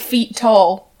 75 feet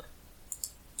tall.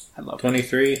 I love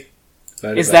 23?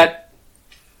 Is that...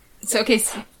 It's okay.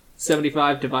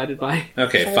 75 divided by...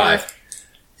 Okay, 4. 5.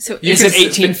 So is it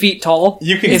 18 feet tall?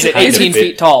 Is it 18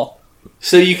 feet tall?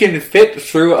 So you can fit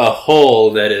through a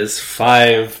hole that is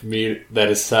 5 meters, that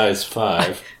is size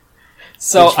 5.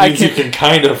 So which means you can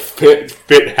kind of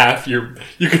fit half your...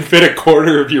 You can fit a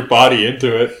quarter of your body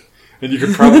into it. And you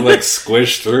could probably, like,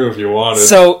 squish through if you wanted.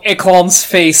 So Iklalm's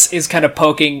face is kind of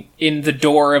poking in the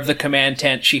door of the command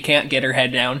tent. She can't get her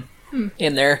head down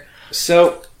in there.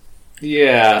 So...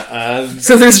 Yeah,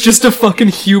 So there's just a fucking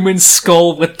human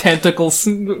skull with tentacles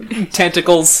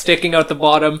sticking out the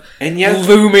bottom, and yet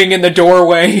looming in the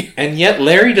doorway. And yet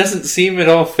Larry doesn't seem at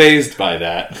all fazed by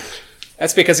that.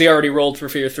 That's because he already rolled for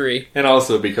Fear 3. And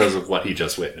also because of what he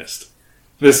just witnessed.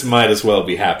 This might as well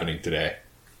be happening today.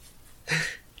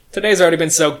 Today's already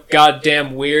been so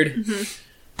goddamn weird.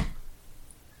 Mm-hmm.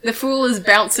 The Fool is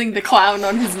bouncing the clown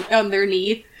on their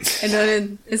knee, and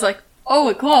then is like,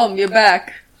 "Oh, Iklalm, you're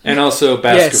back." And also,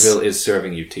 Baskerville is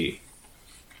serving you tea.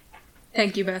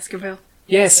 Thank you, Baskerville.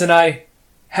 Yes, and I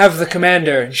have the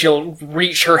commander. And she'll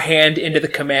reach her hand into the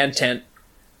command tent.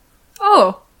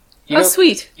 Oh,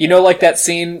 sweet. You know, like that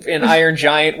scene in Iron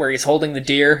Giant where he's holding the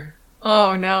deer?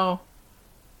 Oh, no.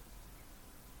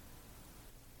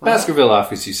 Baskerville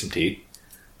offers you some tea.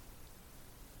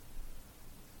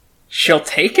 She'll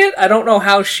take it? I don't know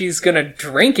how she's gonna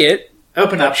drink it.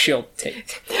 Open But up. she'll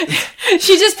take it.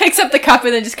 She just picks up the cup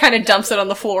and then just kind of dumps it on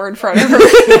the floor in front of her.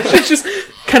 She just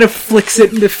kind of flicks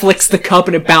the cup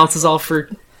and it bounces off her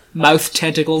mouth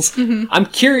tentacles. Mm-hmm. I'm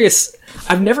curious.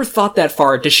 I've never thought that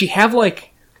far. Does she have,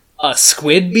 like, a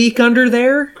squid beak under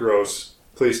there? Gross.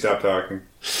 Please stop talking.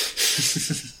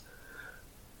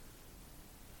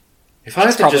 If I had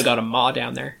It's to probably just, got a maw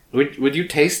down there. would you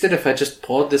taste it if I just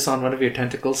poured this on one of your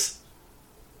tentacles?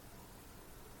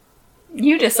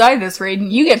 You decide this,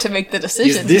 Raiden. You get to make the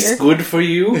decision Is this here. good for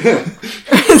you?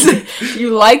 You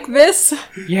like this?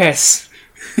 Yes.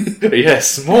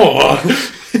 Yes, more.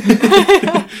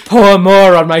 Pour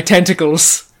more on my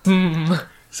tentacles.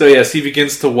 So yes, he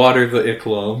begins to water the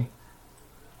Iklom.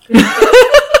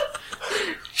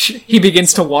 He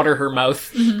begins to water her mouth.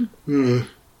 I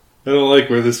don't like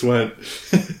where this went.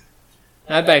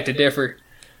 I'd beg to differ.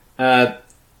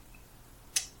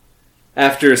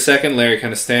 After a second, Larry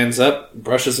kind of stands up,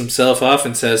 brushes himself off,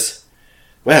 and says,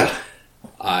 "Well,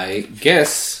 I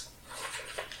guess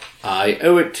I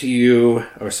owe it to you."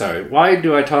 Or sorry, why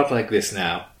do I talk like this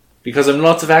now? Because I'm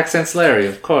lots of accents, Larry.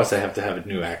 Of course I have to have a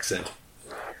new accent.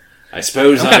 I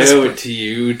suppose I owe it to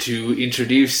you to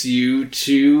introduce you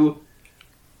to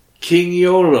King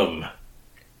Yoram.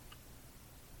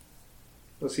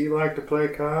 Does he like to play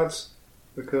cards?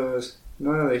 Because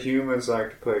none of the humans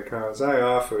like to play cards. I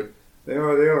offered. They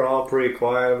were all pretty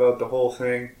quiet about the whole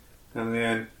thing. And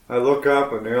then I look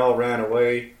up and they all ran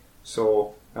away.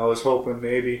 So I was hoping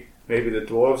maybe the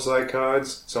dwarves like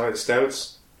cards. Sorry, the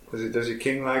stouts. Does your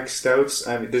king like stouts?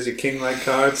 I mean, does your king like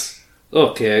cards?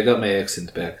 Okay, I got my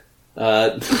accent back.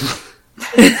 Had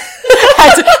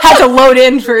to load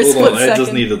in for a Hold split on, second. I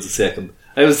just needed a second.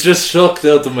 I was just shocked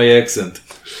out of my accent.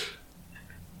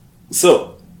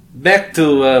 So, back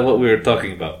to what we were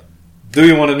talking about. Do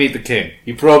you want to meet the king?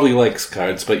 He probably likes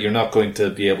cards, but you're not going to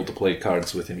be able to play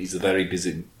cards with him. He's a very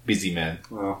busy man.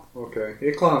 Oh, okay.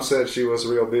 Iklom said she was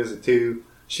real busy too.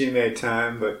 She made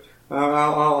time, but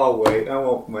I'll wait. I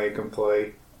won't make him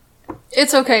play.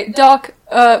 It's okay. Doc,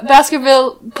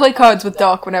 Baskerville, play cards with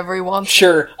Doc whenever he wants.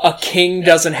 Sure, a king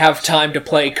doesn't have time to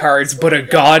play cards, but a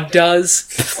god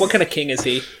does? What kind of king is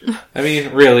he? I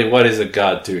mean, really, what is a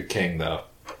god to a king, though?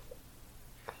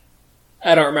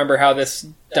 I don't remember how this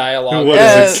dialogue... What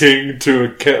is a king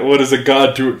to a what is a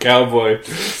god to a cowboy?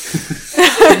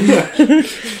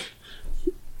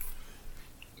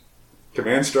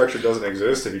 Command structure doesn't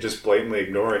exist if you just blatantly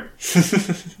ignore it.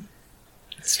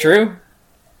 It's true.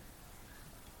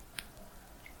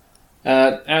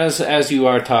 As you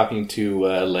are talking to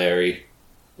Larry,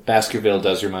 Baskerville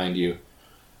does remind you.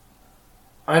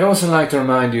 I'd also like to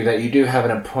remind you that you do have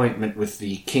an appointment with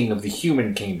the king of the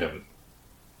human kingdom.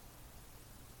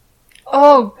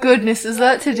 Oh, goodness, is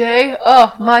that today?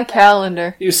 Oh, my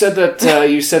calendar. You said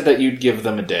that you'd give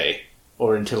them a day,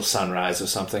 or until sunrise or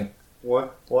something.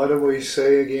 What did we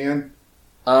say again?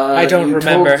 I don't you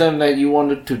remember. told them that you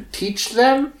wanted to teach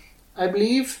them, I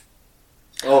believe.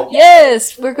 Oh,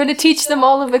 Yes, we're going to teach them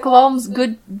all of Iklom's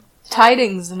good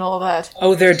tidings and all that.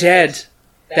 Oh, they're dead.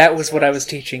 That was what I was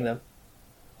teaching them.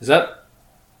 Is that?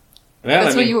 Well,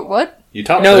 That's I mean, what? you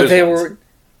taught No, those they ones.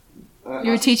 were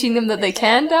You were teaching them that they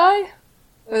can die?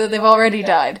 Or that they've already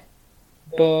died?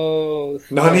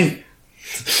 both. Nani?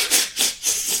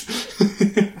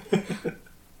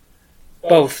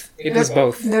 Both. It was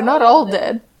both. They're not all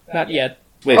dead. Not yet.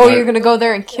 Wait, Oh, what? you're going to go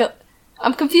there and kill...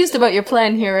 I'm confused about your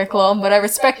plan here, Iklom, but I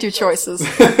respect your choices.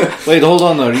 Wait, hold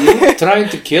on. Are you trying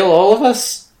to kill all of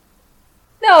us?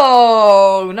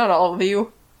 No, not all of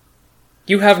you.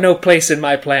 You have no place in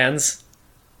my plans.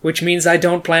 Which means I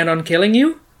don't plan on killing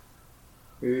you?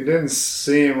 You didn't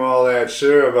seem all that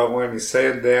sure about when you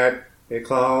said that,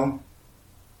 Iklom.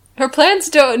 Her plans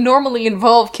don't normally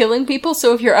involve killing people,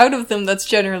 so if you're out of them, that's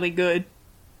generally good.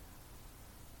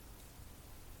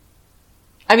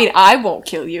 I mean, I won't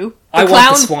kill you. I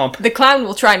want the swamp. The clown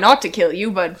will try not to kill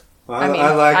you, but... I mean,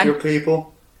 like I'm- your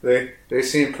people. They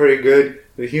seem pretty good.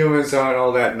 The humans aren't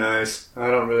all that nice. I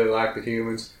don't really like the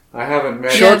humans. I haven't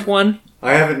met Short one.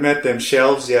 I haven't met them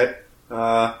shelves yet.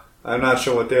 I'm not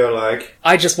sure what they're like.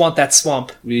 I just want that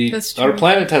swamp. That's Our true.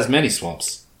 planet has many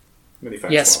swamps. Many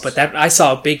fat Yes, swamps. but I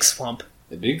saw a big swamp.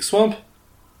 A big swamp?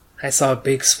 I saw a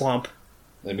big swamp.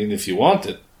 I mean, if you want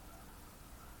it.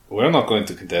 We're not going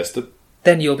to contest it.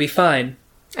 Then you'll be fine.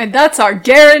 And that's our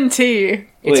guarantee!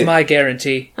 It's Wait. my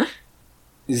guarantee.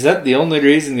 Is that the only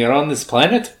reason you're on this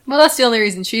planet? Well, that's the only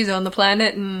reason she's on the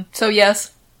planet, and so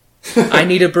yes. I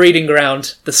need a breeding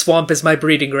ground. The swamp is my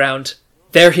breeding ground.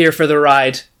 They're here for the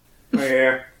ride.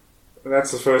 Yeah.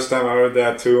 That's the first time I heard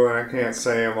that too, and I can't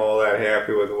say I'm all that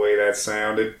happy with the way that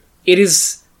sounded. It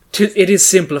is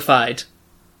simplified.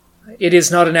 It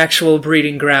is not an actual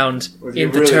breeding ground Well, in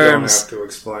you the really don't terms have to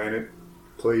explain it,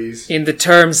 please. in the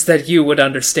terms that you would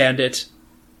understand it.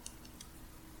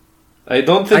 I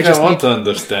don't think I just I want need- to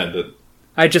understand it.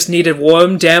 I just need a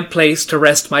warm, damp place to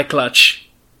rest my clutch.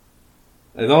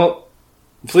 I don't...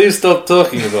 Please stop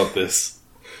talking about this.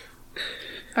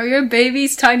 Are your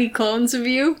babies tiny clones of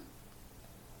you?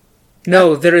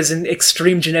 No, there is an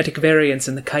extreme genetic variance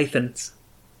in the Kythons.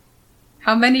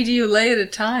 How many do you lay at a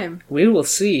time? We will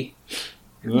see.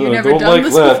 You I never don't done like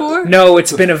this that. before? No,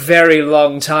 it's been a very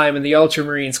long time, and the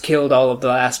Ultramarines killed all of the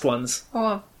last ones.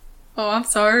 Oh, I'm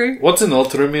sorry. What's an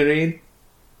ultramarine?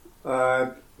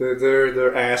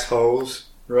 They're assholes,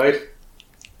 right?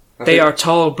 They are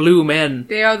tall blue men.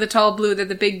 They are the tall blue. They're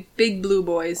the big blue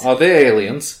boys. Are they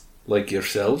aliens? Like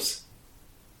yourselves?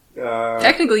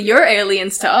 Technically, you're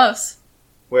aliens to us.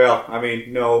 Well, I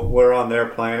mean, no, we're on their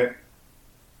planet.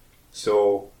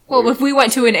 So... Well, if we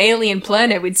went to an alien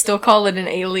planet, we'd still call it an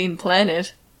alien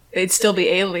planet. They'd still be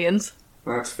aliens.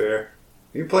 That's fair.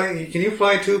 Can you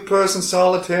play two-person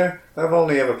solitaire? I've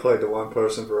only ever played the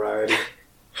one-person variety.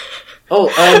 Oh,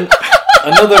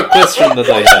 another question that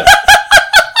I have.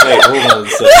 Wait, hold on a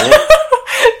second.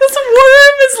 This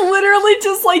worm is literally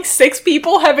just like 6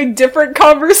 people having different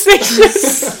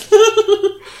conversations.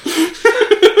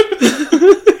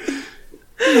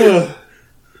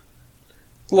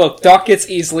 Look, Doc gets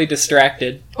easily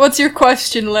distracted. What's your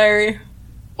question, Larry?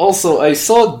 Also, I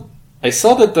saw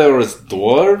that there was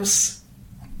dwarves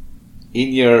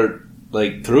in your,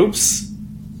 like, troops,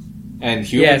 and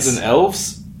humans Yes. and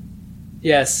elves.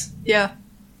 Yes. Yeah.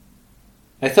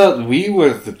 I thought we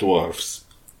were the dwarves.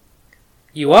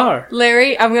 You are.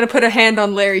 Larry, I'm gonna put a hand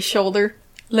on Larry's shoulder.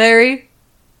 Larry?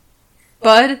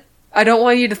 Bud? I don't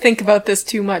want you to think about this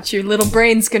too much. Your little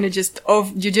brain's gonna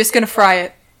you're just gonna fry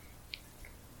it.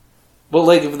 Well,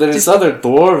 like, if there's other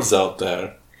dwarves out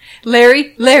there.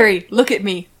 Larry, look at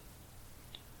me.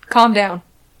 Calm down.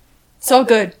 It's all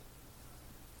good.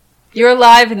 You're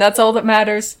alive, and that's all that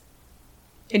matters.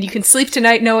 And you can sleep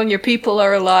tonight knowing your people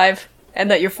are alive, and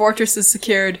that your fortress is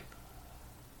secured.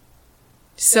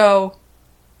 So,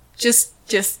 just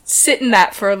sit in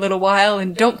that for a little while,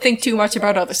 and don't think too much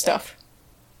about other stuff.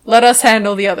 Let us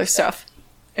handle the other stuff.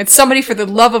 And somebody, for the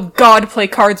love of God, play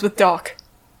cards with Doc.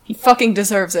 He fucking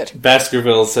deserves it.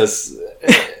 Baskerville says,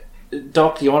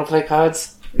 Doc, do you want to play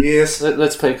cards? Yes.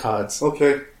 Let's play cards.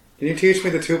 Okay. Can you teach me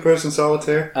the two-person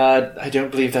solitaire? I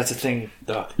don't believe that's a thing,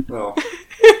 Doc. No.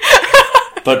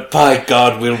 But by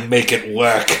God, we'll make it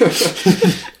work.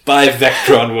 By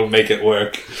Vectron, we'll make it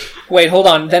work. Wait, hold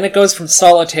on. Then it goes from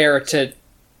solitaire to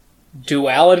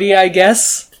duality, I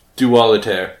guess?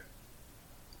 Dualitaire.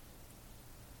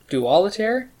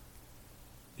 Dualitaire?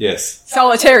 Yes.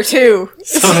 Solitaire 2.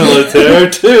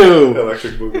 Solitaire 2!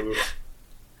 Electric Boogaloo.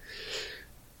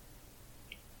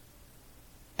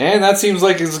 And that seems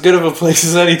like as good of a place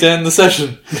as any to end the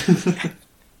session.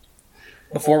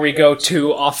 Before we go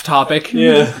too off topic.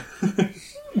 Yeah.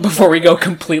 Before we go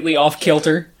completely off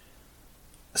kilter.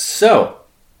 So,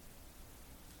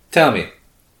 tell me,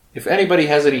 if anybody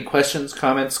has any questions,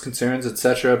 comments, concerns,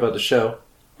 etc. about the show,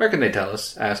 where can they tell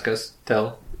us, ask us,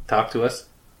 talk to us?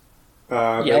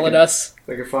 Yell at us.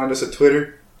 They can find us at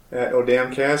Twitter, at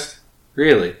ODamnCast.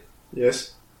 Really?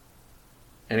 Yes.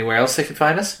 Anywhere else they can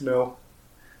find us? No.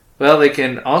 Well, they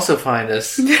can also find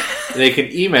us. They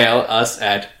can email us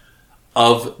at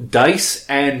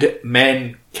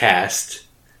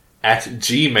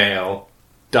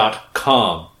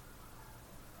ofdiceandmencast@gmail.com.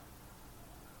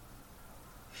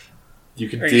 You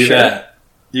can Are do you sure? that.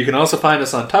 You can also find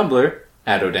us on Tumblr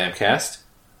at ODamnCast.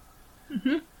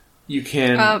 Mm-hmm. You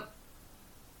can...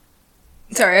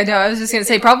 Sorry, I was just going to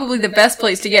say, probably the best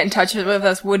place to get in touch with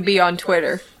us would be on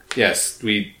Twitter. Yes,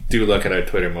 we do look at our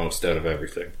Twitter most out of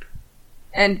everything.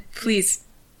 And please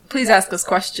ask us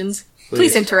questions.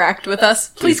 Please interact with us.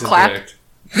 Please clap. interact.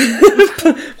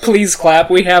 Please clap.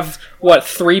 We have,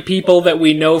 3 people that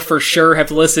we know for sure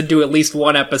have listened to at least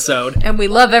one episode. And we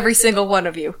love every single one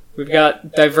of you. We've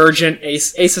got Divergent,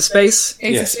 Ace of Space,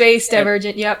 Ace of Yes. Space,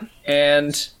 Divergent, yep.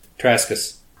 and...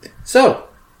 Traskus. So,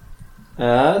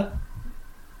 oh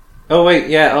wait,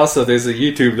 yeah, also there's a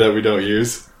YouTube that we don't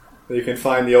use. You can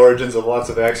find the origins of lots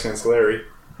of accents, Larry.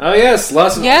 Oh yes,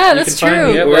 lots of... Yeah, you that's can find true.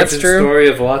 the Yep, origin that's true. story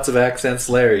of lots of accents,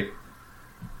 Larry.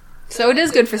 So it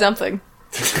is good for something.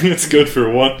 It's good for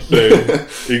one thing.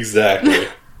 Exactly.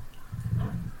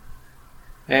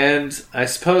 And I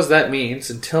suppose that means,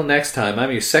 until next time,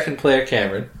 I'm your second player,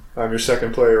 Cameron. I'm your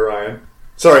second player, Ryan.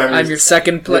 Sorry, I'm your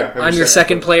second Yeah, I'm I'm your your second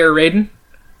second player, Raiden.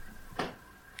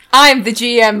 I'm the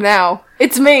GM now.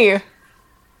 It's me.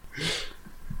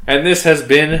 And this has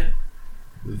been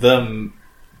the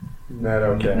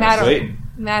Matter. Wait.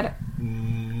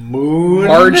 Moon.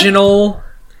 Marginal.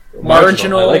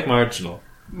 I like marginal.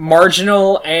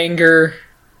 Marginal anger.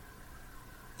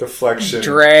 Deflection.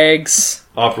 Drags.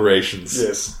 Operations.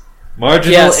 Yes.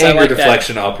 Marginal Yes, I anger like that.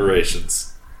 deflection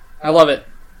operations. I love it.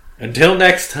 Until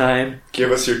next time,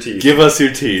 Give us your teeth. give us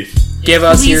your teeth. Give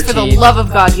us your Please, for teeth. the love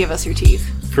of God, give us your teeth.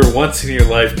 For once in your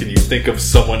life, can you think of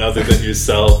someone other than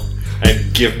yourself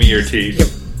and give me your teeth?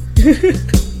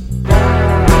 Yep.